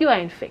 And if you are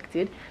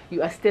infected,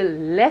 you are still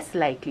less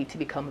likely to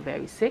become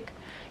very sick.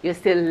 You're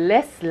still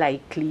less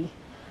likely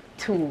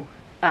to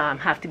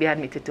have to be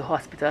admitted to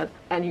hospital.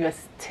 And you are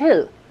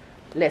still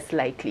less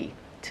likely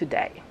to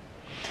die.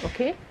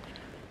 Okay?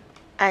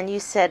 And you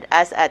said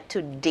as at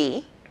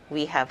today,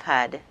 we have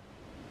had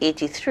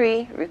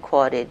 83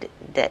 recorded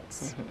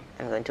deaths.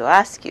 I'm going to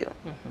ask you,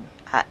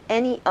 are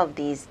any of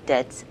these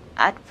deaths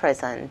at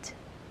present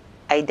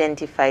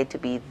identified to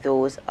be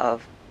those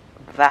of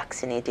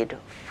vaccinated,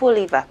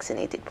 fully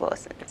vaccinated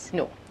persons?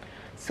 No.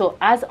 So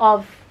as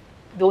of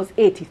those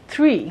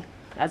 83,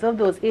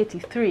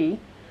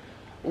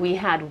 we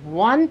had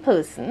one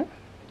person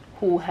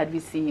who had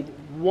received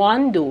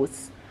one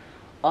dose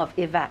of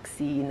a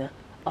vaccine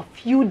a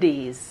few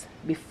days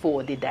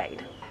before they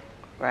died.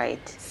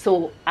 Right.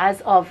 So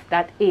as of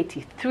that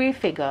 83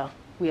 figure,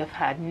 we have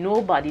had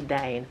nobody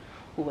dying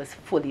who was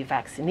fully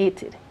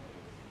vaccinated.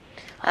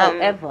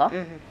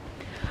 However,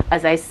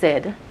 as I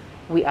said,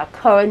 we are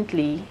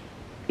currently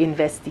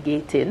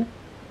investigating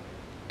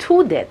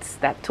 2 deaths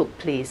that took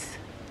place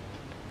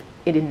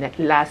in the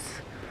last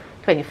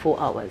 24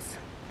 hours.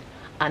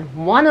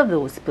 And one of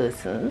those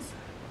persons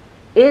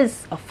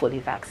is a fully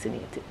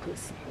vaccinated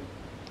person.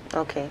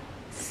 Okay.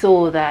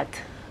 So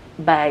that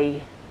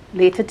by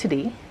later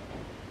today,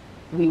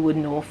 we would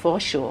know for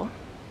sure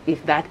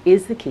if that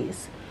is the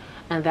case,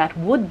 and that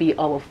would be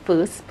our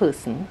first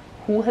person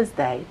who has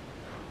died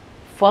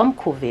from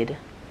COVID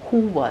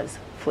who was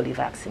fully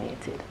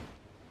vaccinated.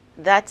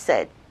 That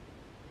said,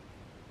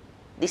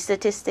 the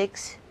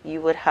statistics you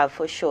would have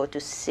for sure to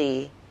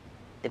say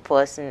the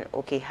person,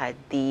 okay, had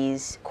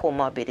these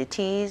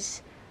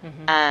comorbidities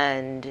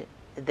and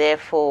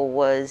therefore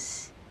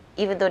was,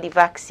 even though the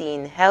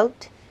vaccine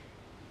helped,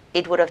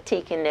 it would have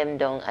taken them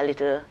down a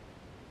little,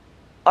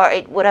 or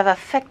it would have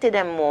affected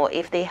them more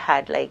if they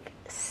had like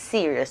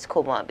serious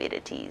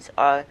comorbidities,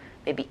 or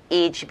maybe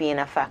age being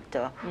a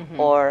factor,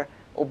 or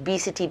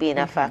obesity being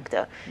a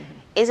factor.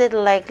 Is it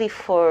likely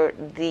for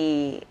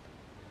the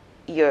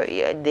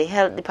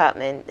health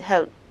department,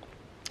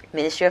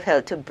 Ministry of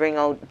Health, to bring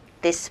out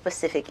this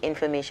specific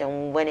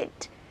information when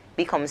it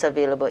becomes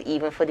available,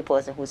 even for the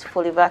person who's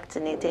fully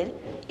vaccinated,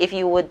 if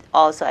you would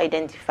also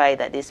identify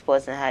that this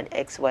person had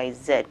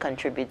XYZ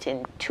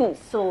contributing to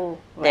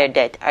their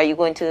death? Are you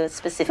going to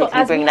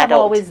specifically bring that out? As we have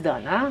always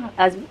done,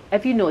 as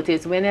if you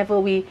notice,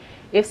 whenever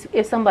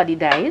if somebody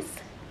dies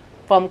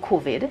from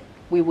COVID,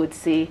 we would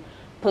say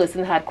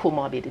person had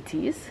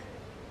comorbidities.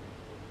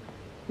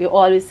 We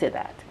always say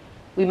that.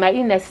 We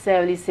mightn't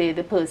necessarily say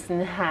the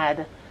person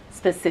had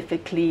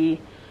specifically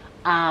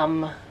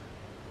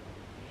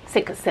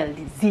sickle cell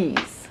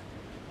disease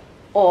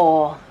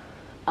or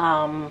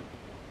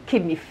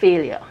kidney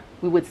failure.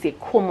 We would say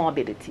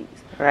comorbidities.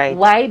 Right.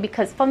 Why?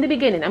 Because from the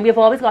beginning, and we've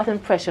always gotten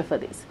pressure for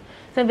this,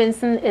 St.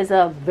 Vincent is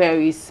a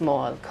very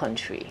small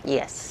country.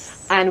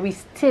 Yes. And we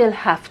still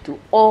have to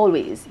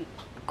always,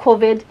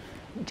 COVID,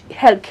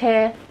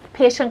 healthcare,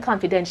 patient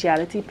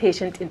confidentiality,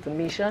 patient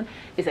information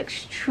is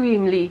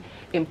extremely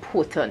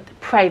important.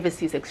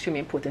 Privacy is extremely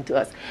important to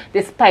us,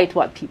 despite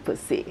what people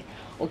say.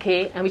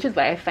 Okay? And which is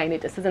why I find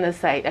it, just as an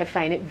aside, I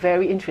find it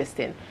very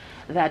interesting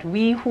that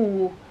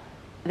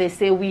they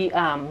say we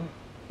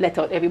let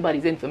out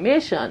everybody's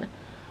information,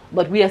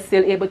 but we are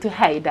still able to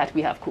hide that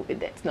we have COVID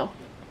deaths. No.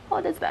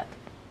 How does that?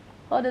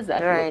 How does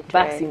that work?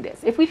 Vaccine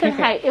deaths. If we can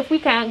hide, if we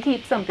can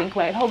keep something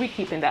quiet, how are we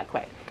keeping that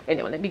quiet?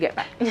 Anyway, let me get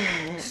back.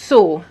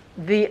 So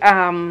we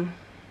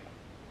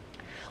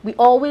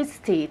always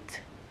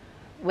state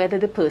whether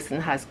the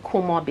person has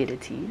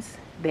comorbidities,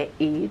 their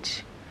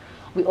age.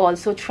 We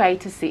also try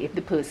to say if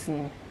the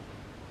person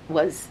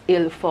was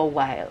ill for a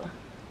while,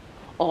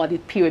 or the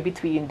period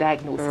between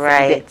diagnosis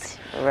and death.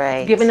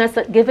 Right.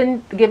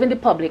 Giving the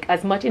public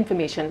as much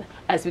information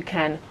as we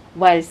can,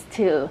 while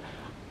still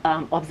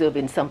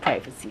observing some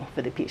privacy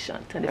for the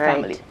patient and the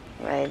family.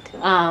 Right.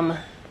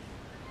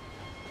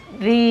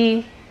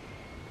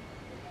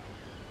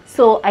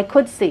 So I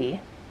could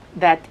say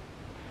that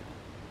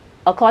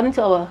according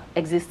to our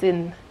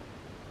existing,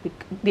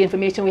 the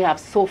information we have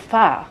so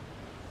far,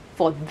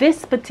 for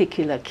this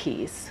particular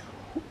case,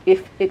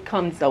 if it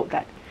comes out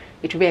that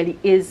it really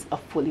is a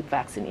fully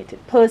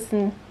vaccinated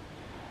person.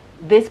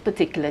 This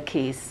particular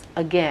case,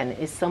 again,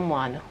 is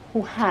someone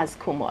who has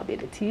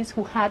comorbidities,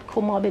 who had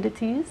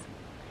comorbidities.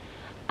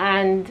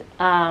 And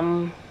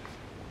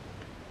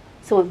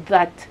so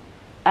that,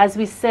 as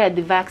we said,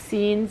 the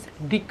vaccines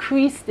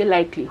decrease the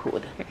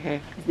likelihood.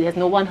 There's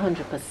no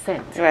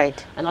 100%.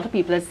 Right. A lot of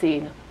people are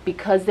saying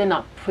because they're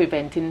not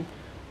preventing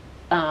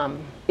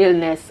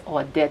illness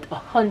or death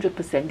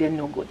 100%, they're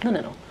no good. No,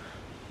 no, no.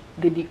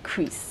 They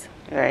decrease.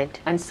 Right.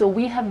 And so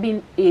we have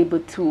been able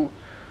to,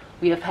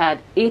 we have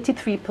had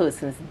 83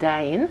 persons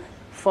dying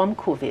from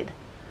COVID.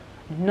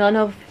 None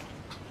of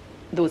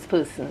those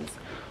persons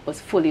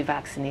was fully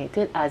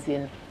vaccinated, as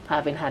in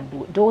having had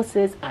both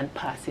doses and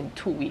passing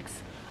 2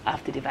 weeks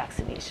after the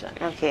vaccination.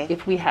 Okay.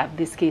 If we have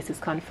this case is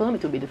confirmed,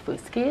 it will be the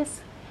first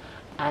case,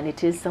 and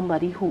it is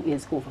somebody who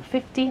is over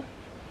 50.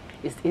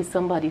 It is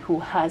somebody who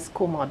has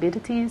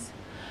comorbidities,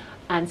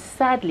 and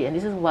sadly, and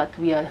this is what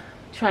we are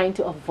trying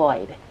to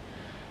avoid,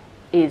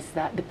 is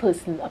that the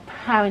person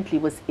apparently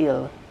was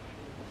ill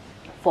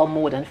for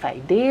more than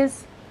 5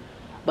 days,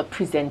 but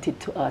presented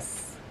to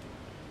us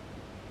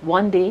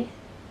one day,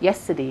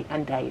 yesterday,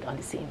 and died on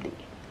the same day.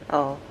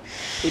 Oh.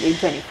 Within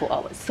 24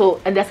 hours. So,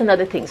 and that's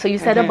another thing. So you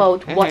said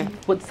about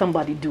what would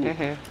somebody do.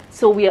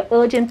 So we are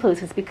urging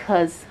persons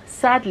because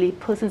sadly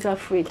persons are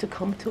afraid to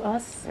come to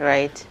us.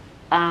 Right.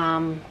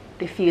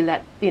 They feel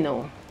that, you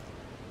know,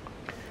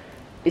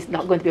 it's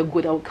not going to be a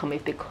good outcome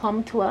if they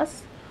come to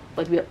us.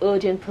 But we are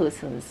urging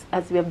persons,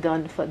 as we have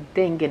done for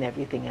dengue and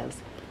everything else,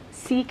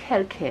 seek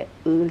healthcare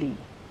early.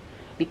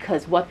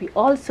 Because what we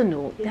also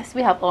know, yes,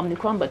 we have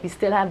Omicron, but we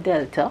still have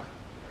Delta.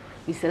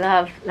 We still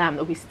have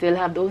Lambda. We still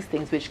have those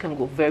things which can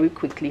go very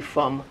quickly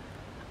from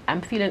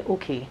I'm feeling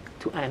okay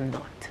to I'm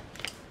not.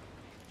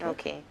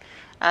 Okay.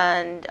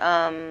 And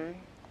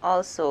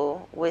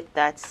also, with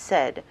that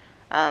said,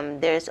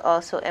 there's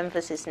also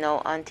emphasis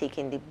now on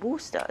taking the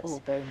boosters.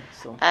 Oh, very much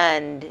so.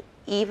 And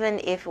even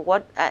if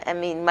I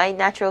mean, my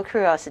natural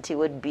curiosity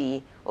would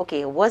be,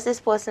 okay, was this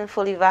person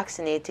fully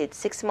vaccinated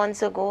 6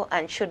 months ago,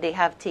 and should they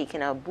have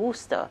taken a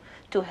booster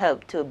to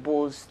help to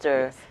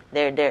bolster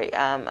their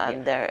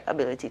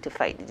ability to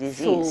fight the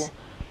disease?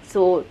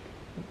 So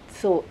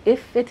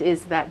if it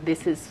is that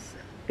this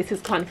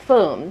is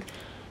confirmed,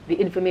 the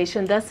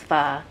information thus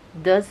far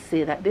does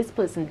say that this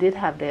person did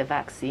have their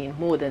vaccine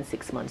more than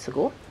 6 months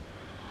ago,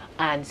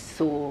 and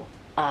so.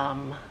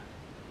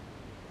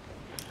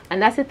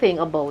 And that's the thing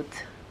about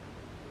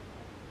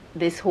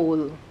this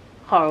whole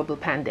horrible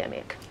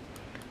pandemic.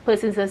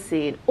 Persons are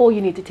saying, oh, you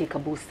need to take a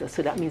booster,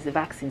 so that means the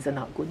vaccines are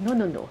not good. No,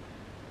 no, no.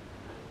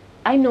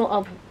 I know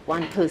of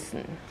one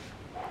person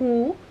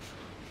who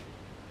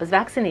was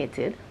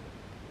vaccinated,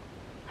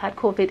 had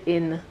COVID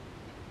in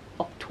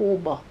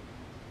October,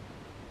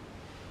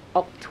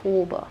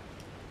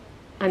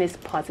 and is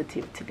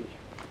positive today.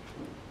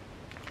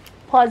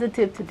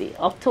 Positive today.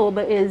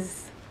 October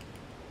is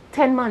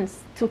 10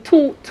 months to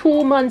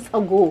 2 months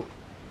ago.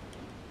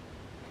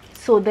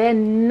 So they're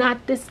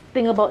not this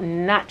thing about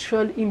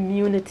natural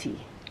immunity.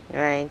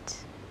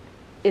 Right.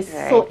 It's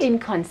so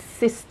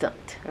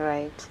inconsistent.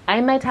 Right. I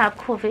might have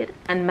COVID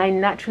and my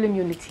natural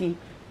immunity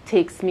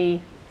takes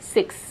me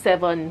 6,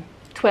 7,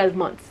 12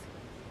 months.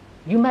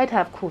 You might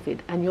have COVID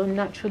and your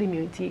natural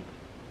immunity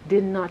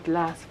did not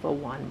last for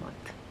 1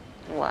 month.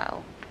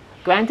 Wow.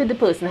 Granted, the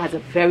person has a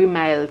very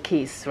mild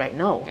case right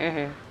now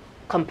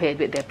compared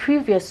with their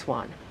previous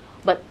one.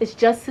 But it's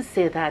just to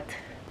say that,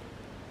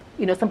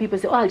 you know, some people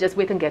say, oh, I'll just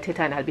wait and get it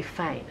and I'll be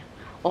fine.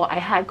 Or I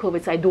had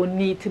COVID, so I don't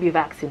need to be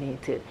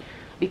vaccinated.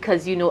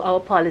 Because, you know, our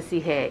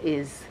policy here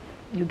is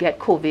you get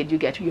COVID,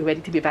 you're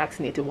ready to be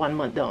vaccinated 1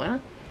 month down. Huh?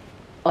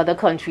 Other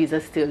countries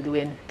are still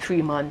doing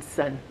 3 months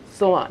and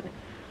so on.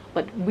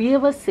 But we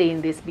were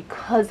saying this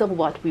because of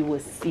what we were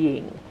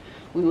seeing.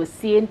 We were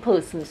seeing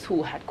persons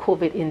who had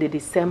COVID in the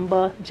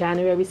December,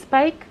 January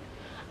spike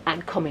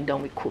and coming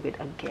down with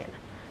COVID again.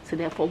 So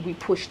therefore, we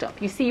pushed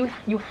up. You see,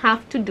 you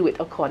have to do it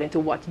according to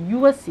what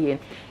you are seeing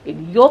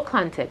in your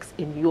context,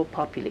 in your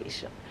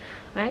population.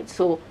 Right?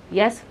 So,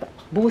 yes,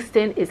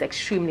 boosting is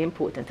extremely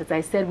important. As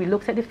I said, we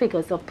looked at the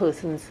figures of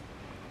persons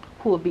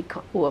who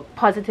are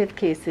positive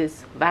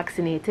cases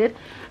vaccinated,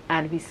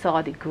 and we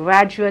saw the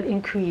gradual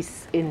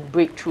increase in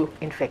breakthrough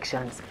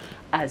infections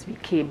as we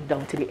came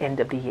down to the end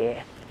of the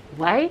year.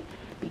 Why?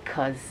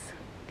 Because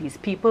these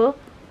people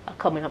are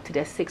coming up to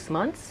their 6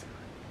 months,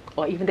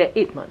 or even their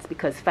 8 months,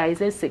 because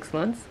Pfizer is 6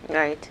 months.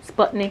 Right.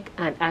 Sputnik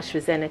and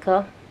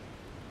AstraZeneca,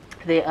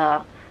 they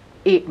are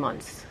 8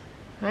 months,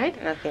 right?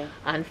 Okay.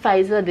 And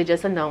Pfizer, they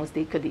just announced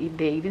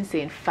they're even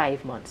saying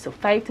 5 months. So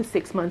 5 to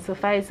 6 months for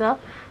Pfizer.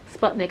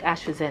 Sputnik,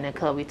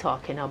 AstraZeneca, we're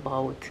talking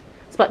about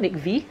Sputnik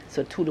V,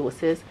 so 2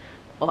 doses,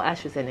 or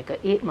AstraZeneca,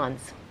 8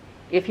 months.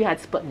 If you had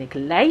Sputnik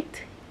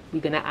Light,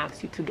 we're going to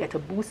ask you to get a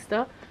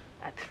booster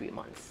at 3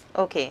 months.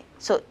 Okay,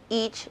 so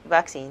each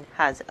vaccine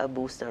has a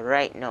booster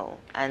right now,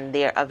 and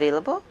they're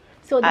available.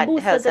 So the at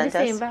boosters are the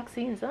same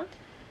vaccines, huh?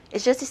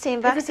 It's just the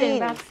same vaccine. It's the same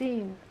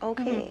vaccine.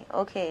 Okay,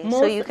 okay. Most,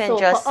 so you can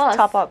just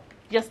top up.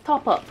 Just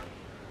top up.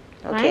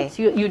 Okay. Right?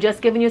 So you're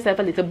just giving yourself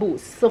a little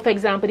boost. So for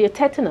example, your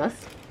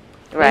tetanus,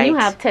 when you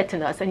have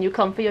tetanus and you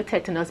come for your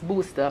tetanus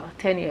booster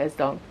 10 years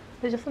down,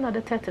 there's just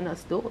another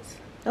tetanus dose.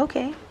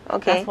 Okay,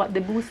 okay. That's what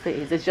the booster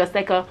is. It's just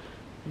like a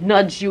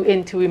nudge you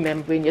into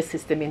remembering your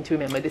system into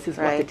remember this is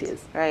what it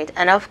is. Right.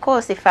 And of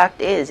course, the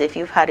fact is, if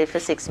you've had it for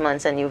 6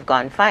 months and you've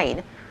gone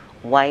fine,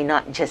 why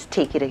not just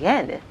take it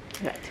again?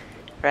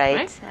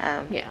 Right.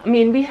 Yeah. I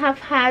mean, we have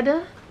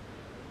had,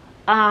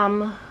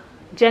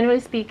 generally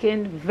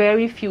speaking,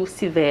 very few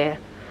severe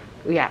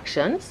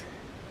reactions.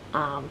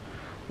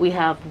 We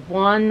have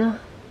one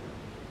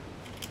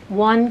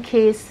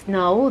case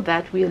now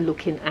that we are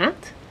looking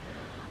at.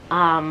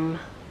 And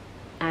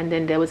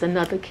then there was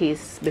another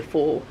case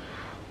before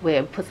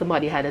where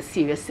somebody had a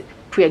serious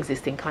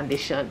pre-existing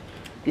condition,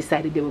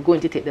 decided they were going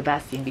to take the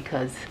vaccine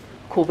because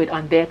COVID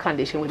on their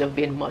condition would have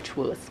been much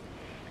worse.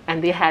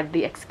 And they had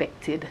the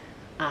expected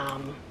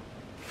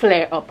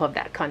flare-up of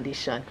that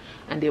condition,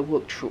 and they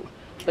worked through.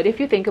 But if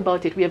you think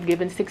about it, we have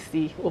given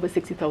over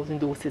 60,000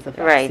 doses of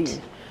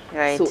vaccine.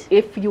 Right. So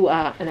if you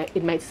are, and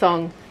it might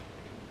sound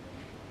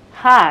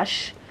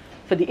harsh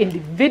for the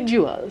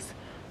individuals,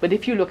 but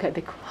if you look at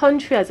the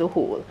country as a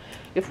whole,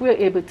 if we're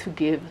able to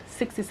give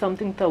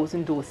 60-something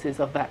thousand doses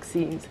of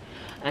vaccines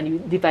and you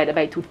divide it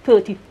by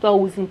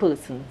 30,000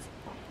 persons,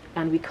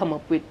 and we come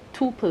up with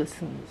 2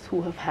 persons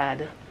who have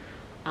had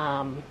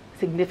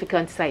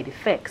significant side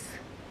effects,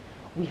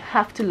 we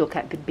have to look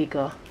at the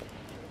bigger.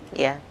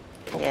 Yeah.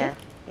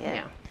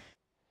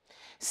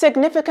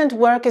 Significant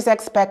work is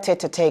expected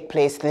to take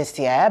place this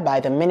year by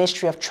the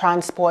Ministry of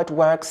Transport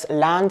Works,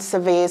 Land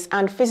Surveys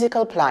and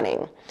Physical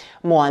Planning.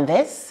 More on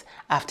this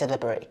after the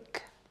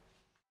break.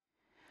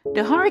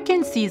 The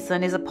hurricane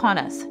season is upon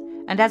us,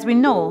 and as we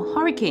know,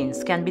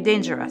 hurricanes can be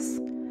dangerous.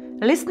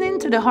 Listening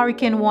to the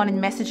hurricane warning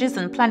messages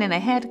and planning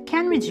ahead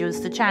can reduce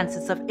the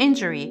chances of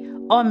injury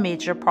or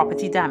major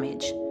property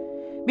damage.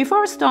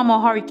 Before a storm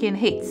or hurricane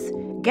hits,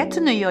 get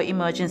to know your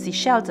emergency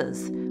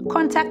shelters.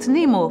 Contact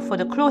NEMO for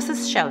the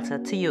closest shelter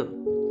to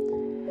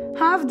you.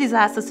 Have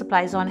disaster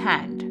supplies on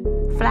hand,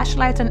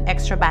 flashlight and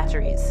extra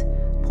batteries,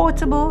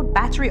 portable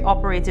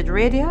battery-operated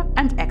radio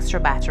and extra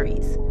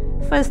batteries,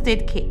 first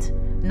aid kit,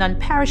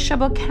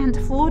 non-perishable canned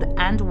food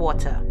and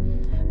water,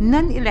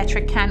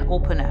 non-electric can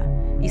opener,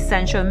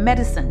 essential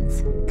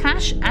medicines,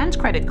 cash and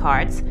credit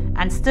cards,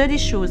 and sturdy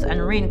shoes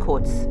and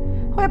raincoats.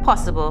 Where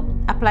possible,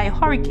 apply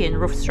hurricane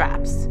roof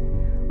straps.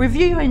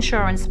 Review your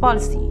insurance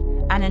policy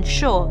and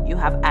ensure you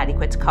have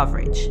adequate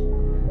coverage.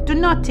 Do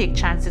not take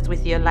chances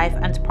with your life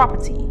and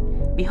property.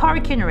 Be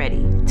hurricane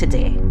ready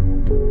today.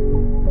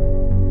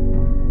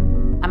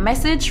 A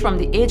message from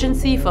the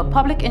Agency for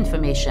Public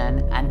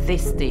Information and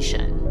this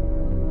station.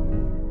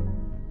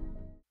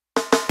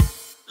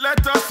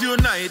 Let us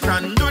unite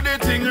and do the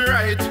thing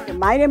right.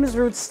 My name is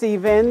Ruth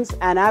Stevens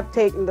and I've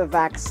taken the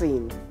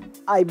vaccine.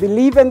 I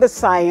believe in the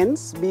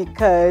science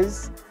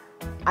because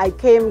I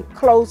came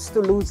close to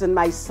losing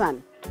my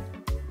son.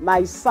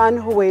 My son,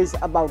 who is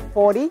about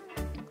 40,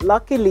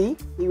 luckily,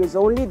 he was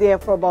only there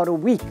for about a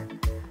week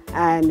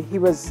and he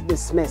was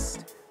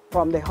dismissed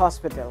from the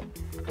hospital.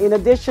 In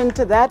addition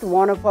to that,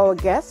 one of our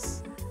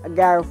guests,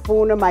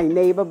 Garifuna, my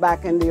neighbor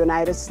back in the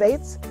United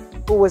States,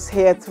 who was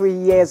here 3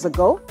 years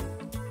ago,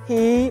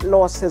 he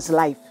lost his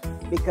life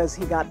because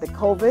he got the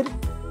COVID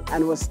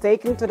and was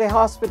taken to the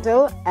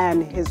hospital,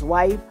 and his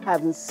wife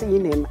hadn't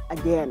seen him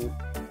again.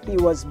 He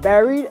was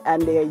buried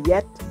and they are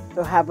yet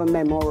to have a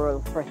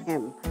memorial for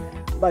him.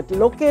 But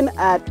looking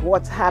at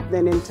what's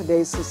happening in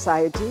today's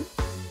society,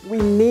 we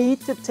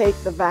need to take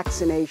the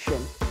vaccination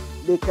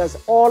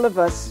because all of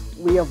us,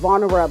 we are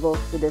vulnerable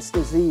to this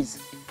disease.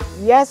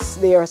 Yes,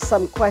 there are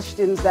some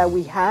questions that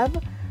we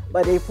have,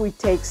 but if we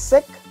take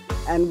sick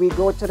and we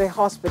go to the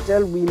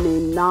hospital, we may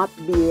not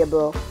be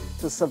able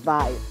to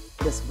survive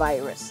this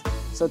virus.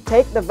 So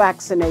take the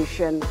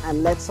vaccination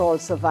and let's all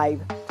survive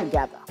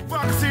together.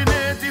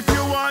 Vaccinate if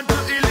you want to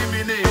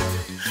eliminate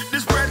the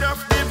spread of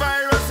the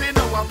virus in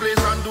our place,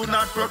 and do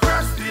not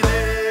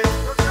procrastinate,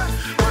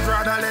 but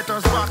rather let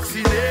us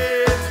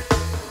vaccinate.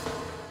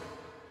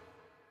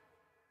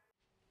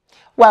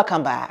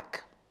 Welcome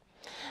back.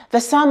 The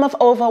sum of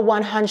over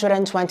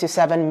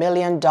 $127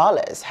 million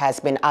has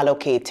been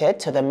allocated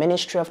to the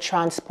Ministry of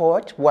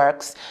Transport,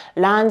 Works,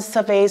 Land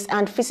Surveys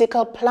and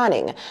Physical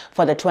Planning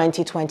for the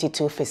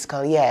 2022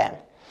 fiscal year.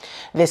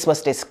 This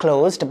was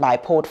disclosed by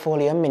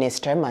Portfolio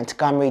Minister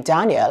Montgomery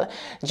Daniel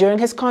during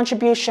his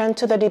contribution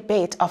to the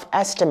debate of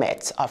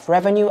estimates of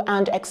revenue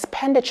and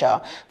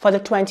expenditure for the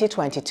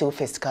 2022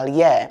 fiscal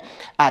year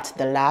at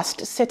the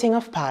last sitting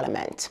of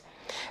Parliament.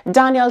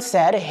 Daniel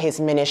said his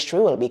ministry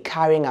will be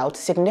carrying out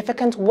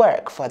significant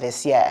work for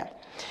this year.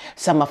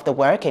 Some of the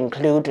work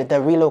include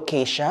the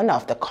relocation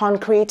of the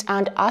concrete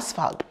and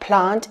asphalt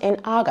plant in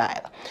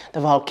Argyle, the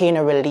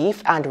volcano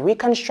relief and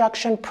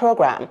reconstruction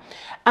program,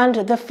 and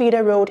the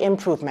feeder road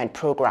improvement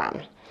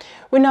program.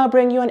 We now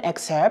bring you an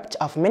excerpt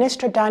of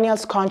Minister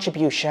Daniel's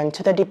contribution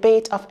to the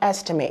debate of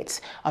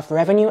estimates of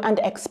revenue and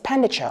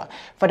expenditure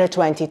for the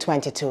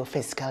 2022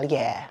 fiscal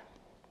year.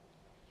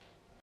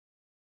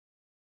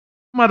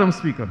 Madam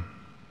Speaker,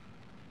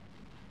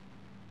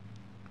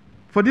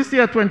 For this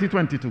year,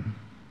 2022,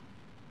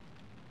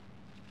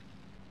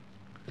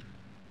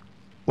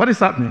 what is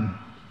happening?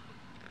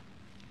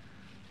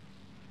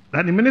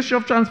 That the Ministry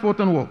of Transport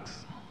and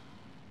Works,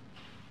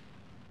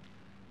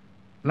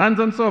 Lands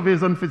and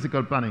Surveys and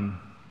Physical Planning,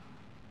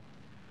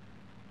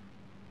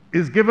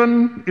 is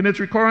given in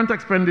its recurrent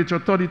expenditure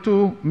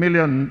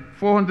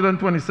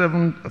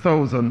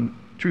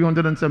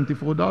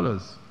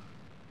 $32,427,374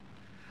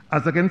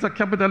 as against a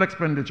capital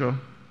expenditure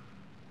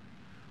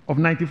of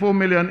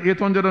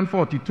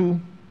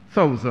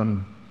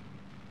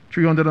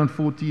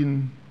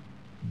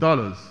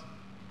 $94,842,314.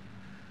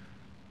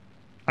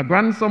 A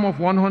grand sum of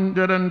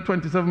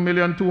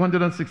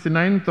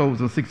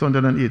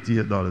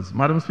 $127,269,688.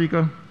 Madam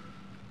Speaker,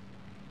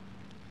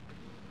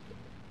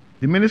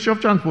 the Ministry of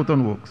Transport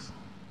and Works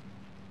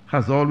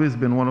has always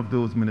been one of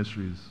those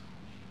ministries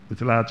with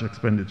large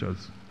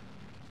expenditures.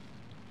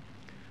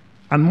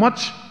 And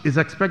much is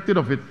expected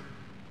of it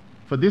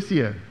for this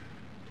year,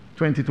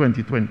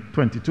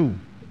 2020-22,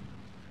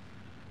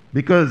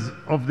 because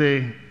of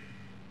the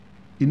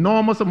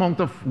enormous amount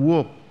of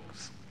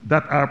works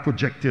that are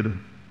projected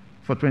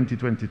for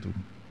 2022.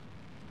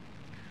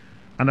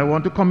 And I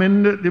want to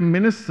commend the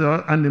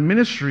Minister and the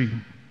Ministry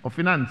of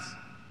Finance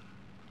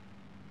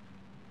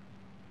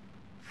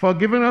for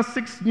giving us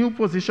 6 new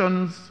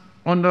positions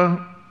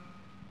under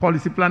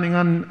policy planning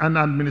and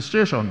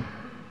administration,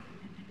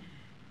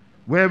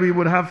 where we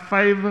would have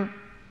 5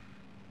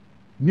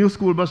 new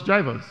school bus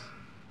drivers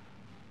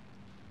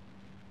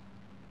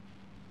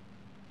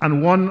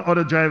and 1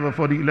 other driver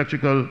for the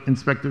electrical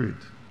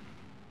inspectorate.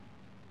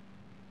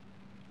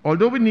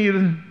 Although we need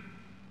a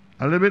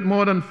little bit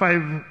more than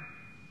 5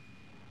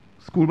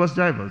 school bus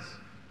drivers,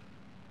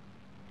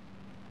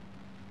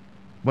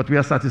 but we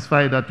are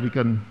satisfied that we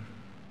can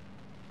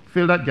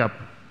fill that gap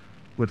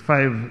with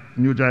 5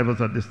 new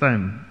drivers at this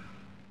time.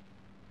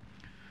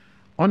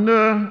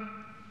 Under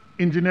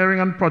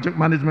engineering and project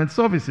management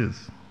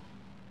services,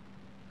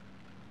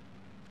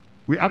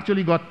 we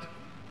actually got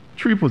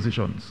 3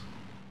 positions.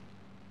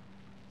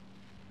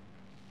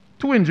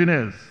 2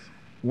 engineers,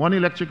 1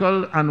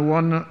 electrical and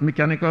 1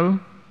 mechanical,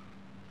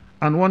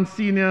 and 1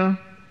 senior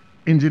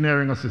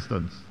engineering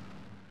assistant.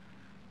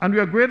 And we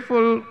are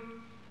grateful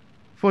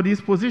for these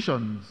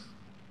positions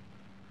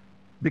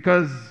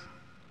because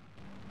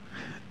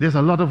there's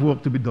a lot of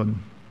work to be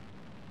done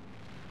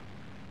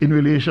in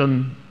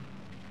relation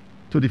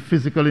to the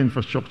physical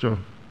infrastructure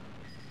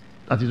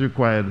that is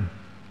required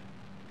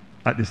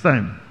at this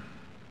time.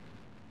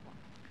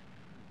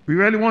 We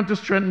really want to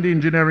strengthen the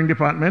engineering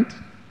department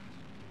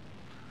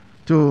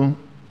to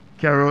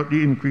carry out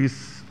the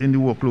increase in the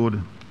workload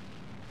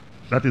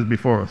that is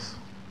before us.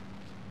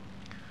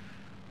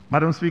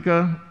 Madam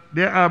Speaker,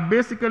 there are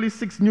basically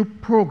 6 new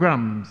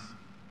programs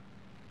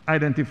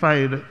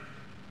identified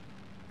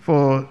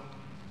for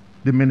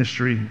the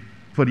ministry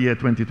for the year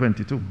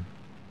 2022.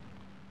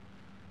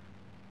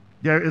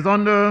 There is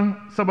under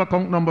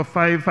sub-account number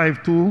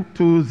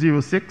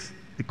 552206,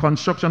 the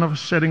construction of a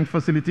shedding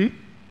facility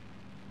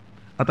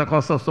at a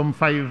cost of some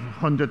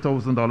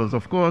 $500,000.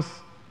 Of course,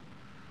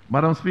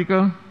 Madam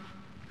Speaker,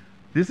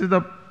 this is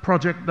a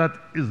project that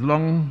is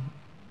long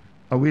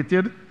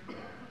awaited,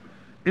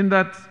 in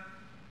that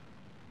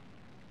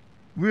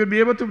we will be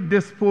able to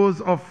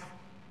dispose of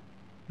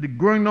the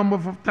growing number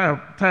of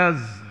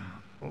tires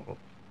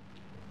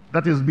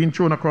that is being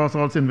thrown across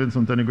all St.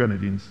 Vincent and the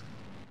Grenadines.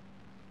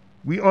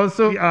 We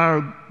also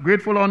are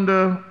grateful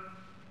under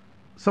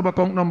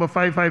sub-account number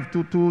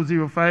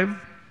 552205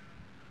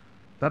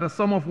 that a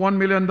sum of $1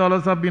 million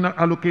have been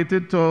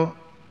allocated to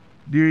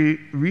the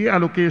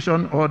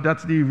reallocation, or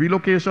that's the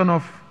relocation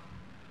of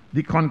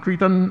the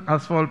concrete and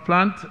asphalt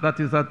plant that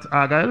is at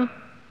Argyle.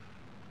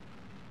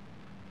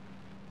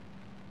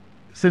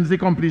 Since the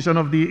completion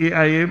of the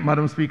AIA,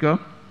 Madam Speaker,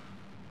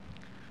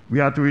 we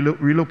had to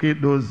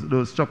relocate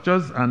those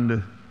structures,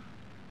 and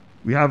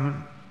we have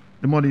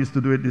the monies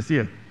to do it this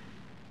year.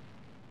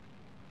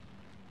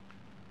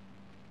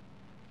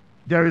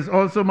 There is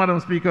also, Madam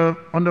Speaker,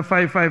 under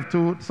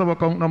 552,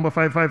 sub-account number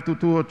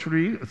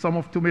 552203, a sum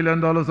of $2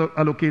 million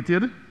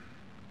allocated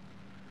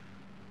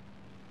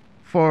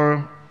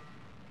for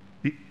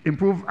the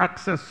improved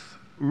access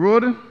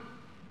road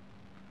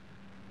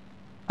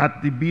at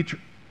the beach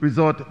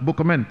resort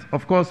Bookament.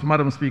 Of course,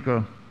 Madam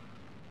Speaker,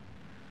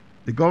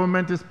 the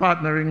government is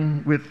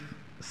partnering with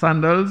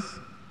Sandals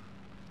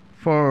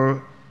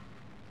for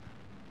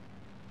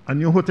a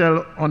new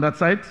hotel on that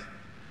site,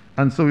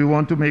 and so we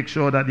want to make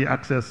sure that the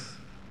access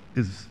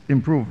is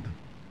improved.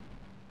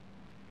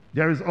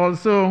 There is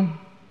also,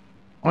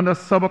 under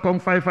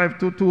sub-account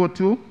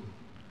 552202,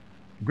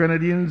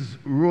 Grenadines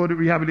Road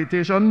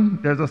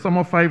Rehabilitation. There's a sum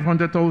of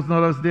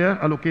 $500,000 there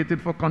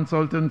allocated for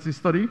consultancy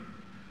study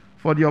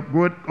for the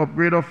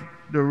upgrade of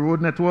the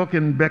road network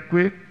in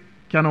Beckway,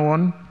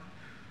 Canawan,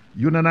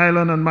 Union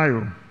Island, and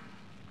Mayo.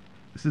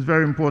 This is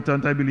very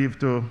important, I believe,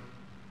 to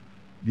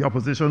the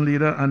opposition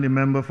leader and the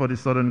member for the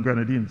Southern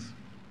Grenadines.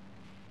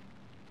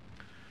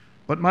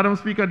 But, Madam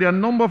Speaker, there are a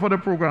number of other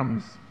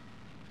programs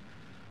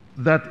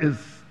that is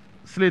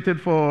slated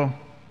for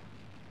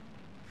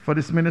for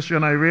this ministry,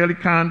 and I really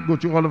can't go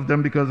through all of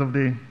them because of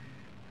the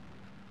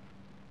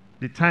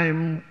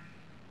time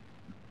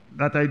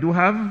that I do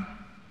have,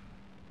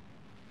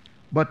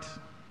 but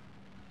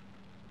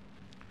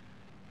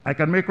I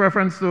can make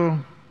reference to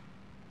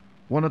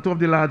one or two of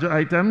the larger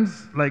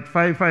items, like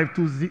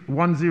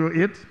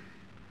 552108,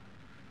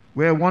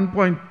 where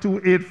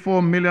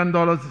 $1.284 million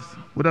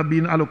would have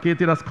been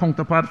allocated as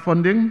counterpart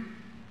funding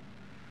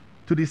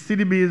to the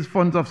CDB's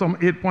funds of some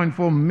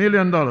 $8.4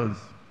 million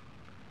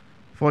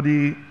for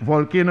the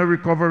volcano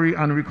recovery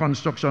and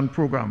reconstruction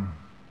program.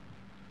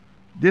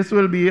 This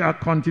will be a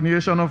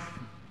continuation of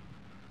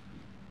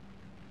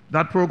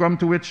that program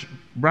to which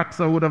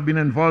BRAXA would have been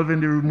involved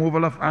in the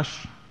removal of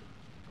ash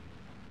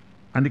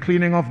and the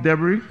cleaning of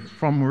debris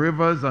from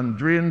rivers and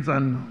drains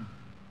and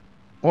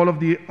all of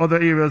the other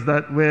areas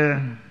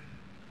where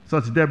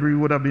such debris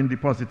would have been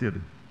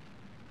deposited.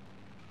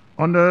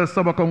 Under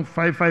subaccount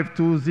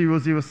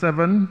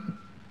 552007,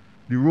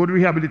 the road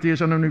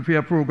rehabilitation and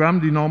repair program,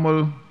 the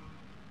normal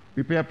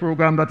repair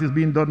program that is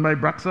being done by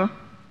BRAXA,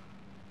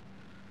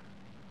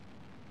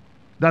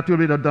 that will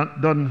be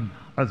done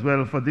as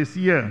well for this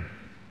year.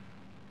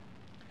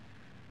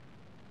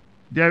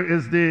 There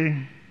is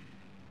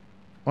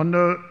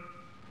under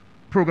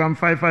program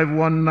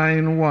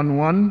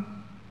 551911,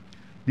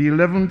 the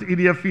 11th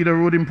EDF feeder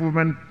road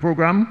improvement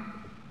program.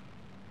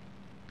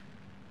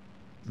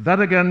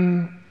 That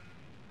again,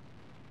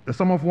 the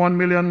sum of $1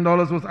 million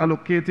was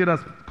allocated as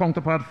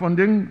counterpart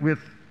funding, with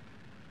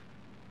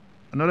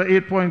another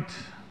 $8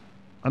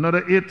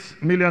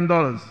 million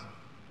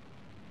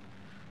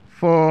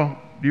for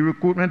the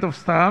recruitment of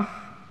staff,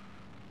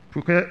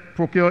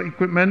 procure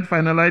equipment,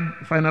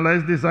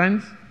 finalize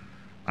designs,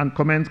 and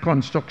commence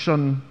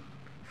construction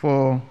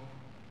for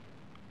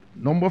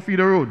number of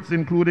feeder roads,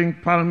 including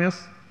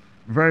Palmis,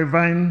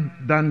 Verivine,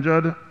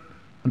 Danjard,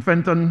 and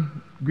Fenton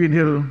Green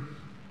Hill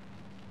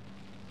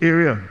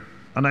area.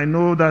 And I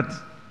know that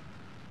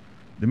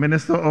the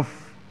Minister of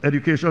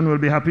Education will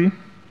be happy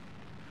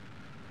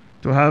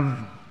to have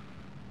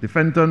the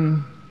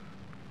Fenton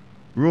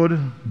Road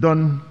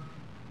done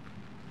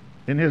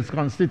in his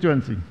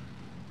constituency.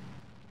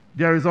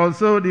 There is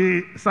also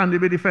the Sandy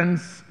Bay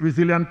Defense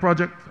Resilient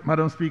Project,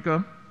 Madam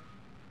Speaker,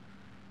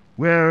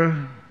 where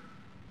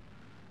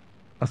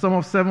a sum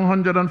of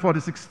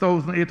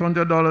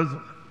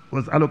 $746,800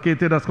 was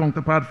allocated as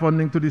counterpart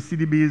funding to the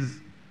CDB's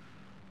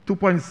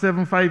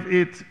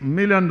 $2.758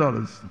 million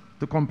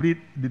to complete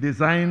the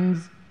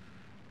designs,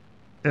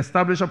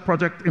 establish a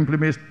project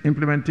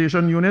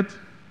implementation unit,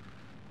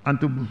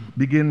 and to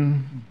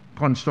begin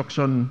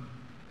construction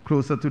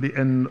closer to the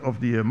end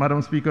of the year.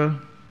 Madam Speaker,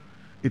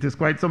 it is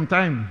quite some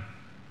time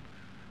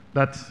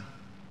that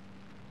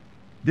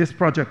this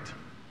project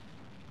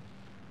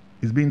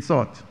is being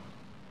sought.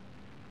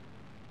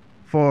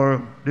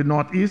 For the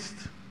Northeast,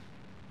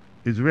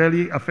 is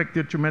really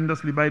affected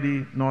tremendously by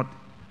the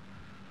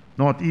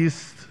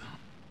Northeast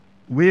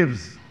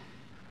waves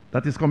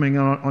that is coming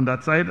on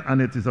that side,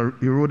 and it is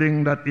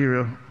eroding that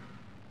area.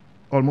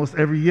 Almost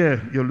every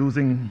year, you're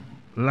losing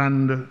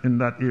land in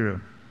that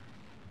area.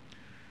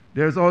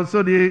 There's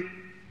also the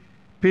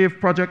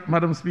PAVE project,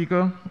 Madam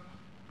Speaker,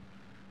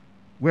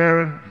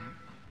 where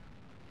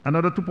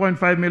another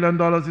 $2.5 million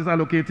is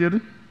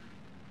allocated.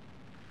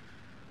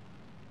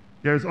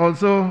 There's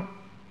also,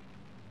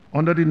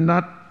 under the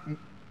NAT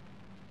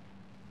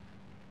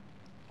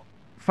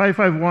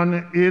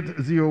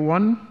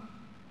 551801,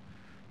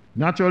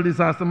 Natural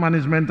Disaster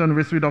Management and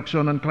Risk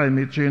Reduction and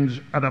Climate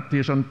Change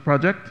Adaptation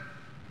Project.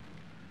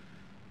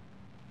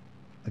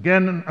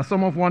 Again, a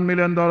sum of $1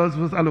 million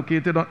was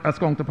allocated as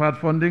counterpart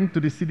funding to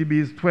the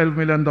CDB's $12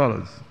 million.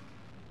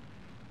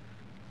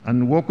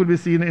 And work will be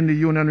seen in the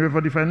Union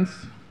River Defense,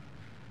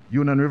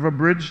 Union River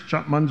Bridge,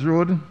 Chapman's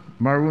Road,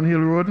 Maroon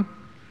Hill Road,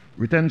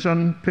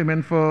 retention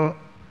payment for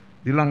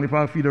the Langley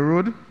Park Feeder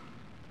Road,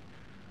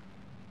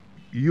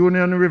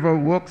 Union River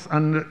Works,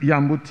 and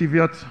Yambu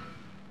Tiviot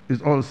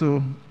is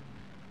also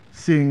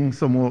seeing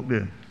some work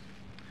there.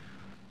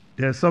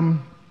 There are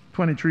some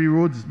 23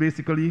 roads,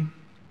 basically,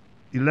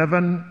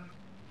 11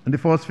 in the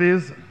first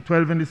phase,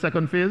 12 in the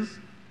second phase.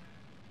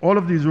 All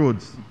of these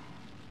roads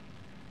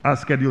are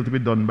scheduled to be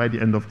done by the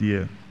end of the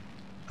year.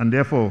 And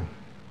therefore,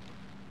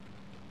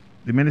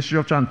 the Ministry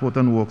of Transport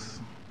and Works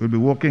will be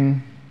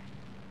working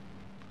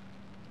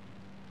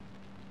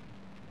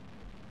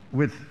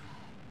with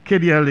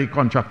KDLA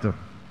contractor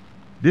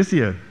this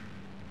year,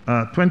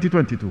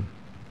 2022,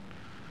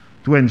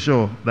 to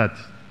ensure that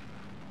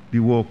the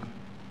work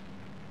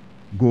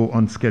go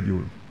on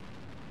schedule.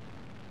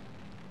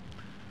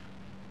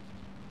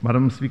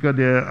 Madam Speaker,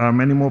 there are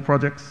many more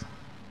projects,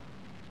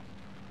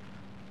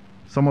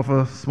 some of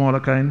a smaller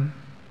kind,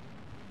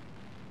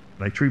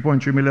 like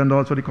 $3.3 million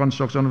for the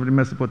construction of the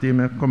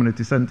Mesopotamia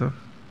Community Center,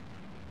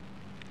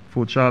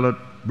 Fort Charlotte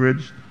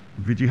Bridge,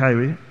 VG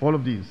Highway, all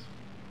of these,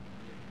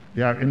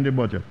 they are in the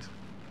budget.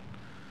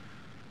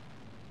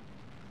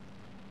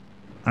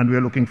 And we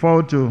are looking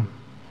forward to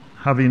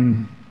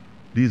having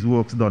these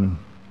works done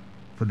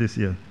for this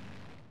year.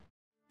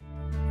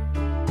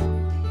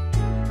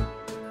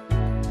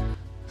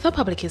 The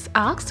public is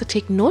asked to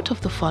take note of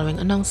the following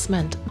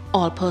announcement.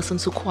 All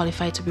persons who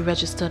qualify to be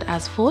registered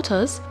as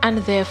voters and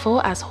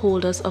therefore as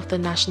holders of the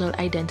National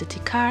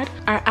Identity Card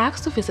are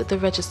asked to visit the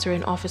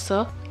registering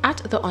officer at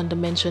the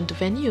undermentioned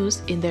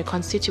venues in their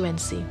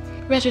constituency.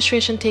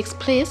 Registration takes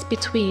place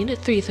between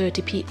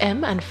 3:30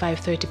 p.m. and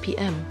 5:30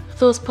 p.m.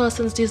 Those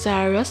persons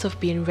desirous of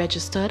being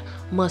registered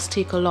must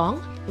take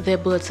along their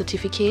birth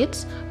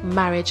certificates,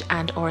 marriage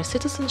and/or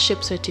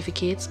citizenship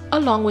certificates,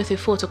 along with a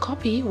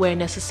photocopy where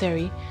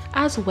necessary,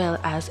 as well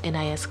as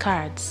NIS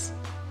cards.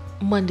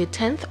 Monday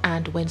 10th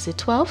and Wednesday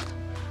 12th,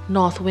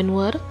 North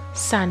Windward,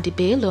 Sandy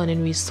Bay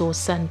Learning Resource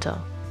Center.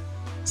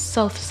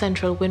 South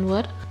Central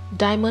Windward,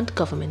 Diamond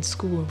Government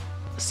School.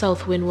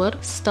 South Windward,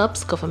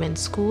 Stubbs Government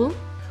School.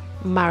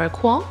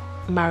 Marikwa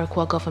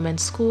Government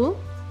School.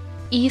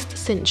 East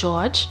St.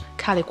 George,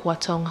 Caliqua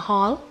Town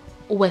Hall.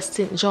 West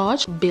St.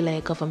 George,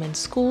 Belair Government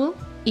School.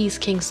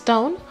 East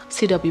Kingstown,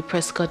 C.W.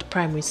 Prescott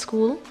Primary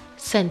School.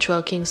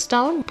 Central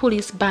Kingstown,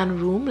 Police Band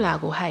Room,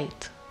 Lago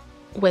Height.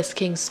 West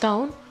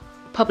Kingstown,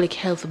 Public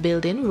Health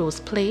Building, Rose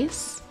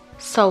Place.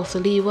 South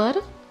Leeward,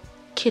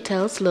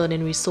 Kittels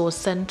Learning Resource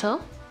Center.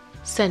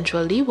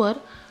 Central Leeward,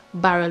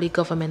 Barrowley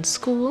Government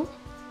School.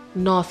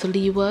 North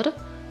Leeward,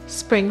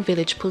 Spring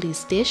Village Police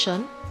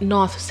Station.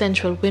 North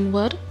Central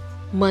Windward,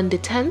 Monday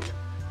 10th,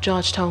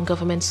 Georgetown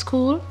Government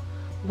School.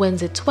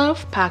 Wednesday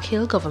 12th, Park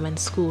Hill Government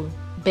School.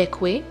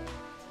 Beckway,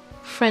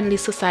 Friendly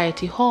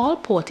Society Hall,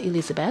 Port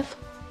Elizabeth.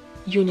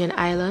 Union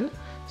Island,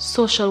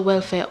 Social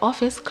Welfare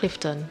Office,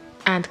 Clifton.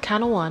 And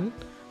Canawan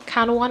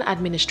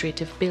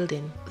Administrative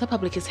Building. The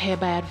public is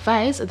hereby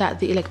advised that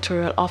the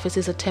Electoral Office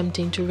is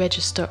attempting to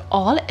register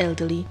all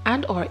elderly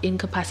and/or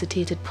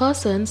incapacitated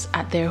persons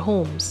at their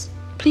homes.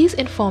 Please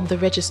inform the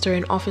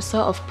registering officer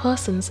of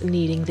persons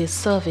needing this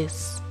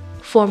service.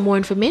 For more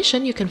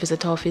information, you can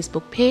visit our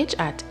Facebook page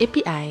at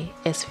API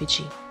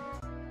SVG.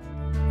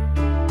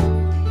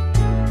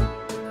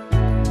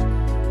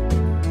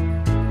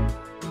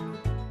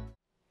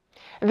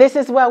 This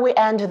is where we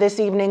end this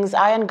evening's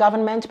Iron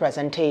Government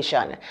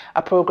presentation,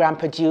 a program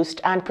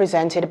produced and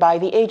presented by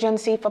the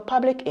Agency for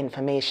Public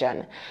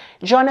Information.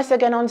 Join us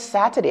again on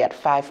Saturday at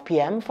 5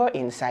 p.m. for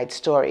Inside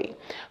Story.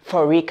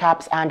 For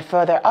recaps and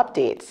further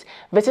updates,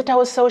 visit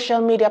our social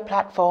media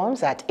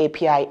platforms at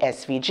API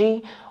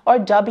SVG or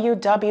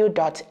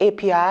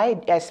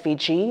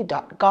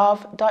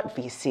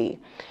www.apisvg.gov.vc.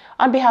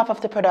 On behalf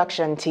of the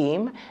production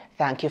team,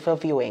 thank you for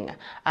viewing.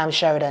 I'm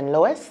Sheridan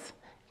Lewis.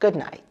 Good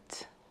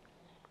night.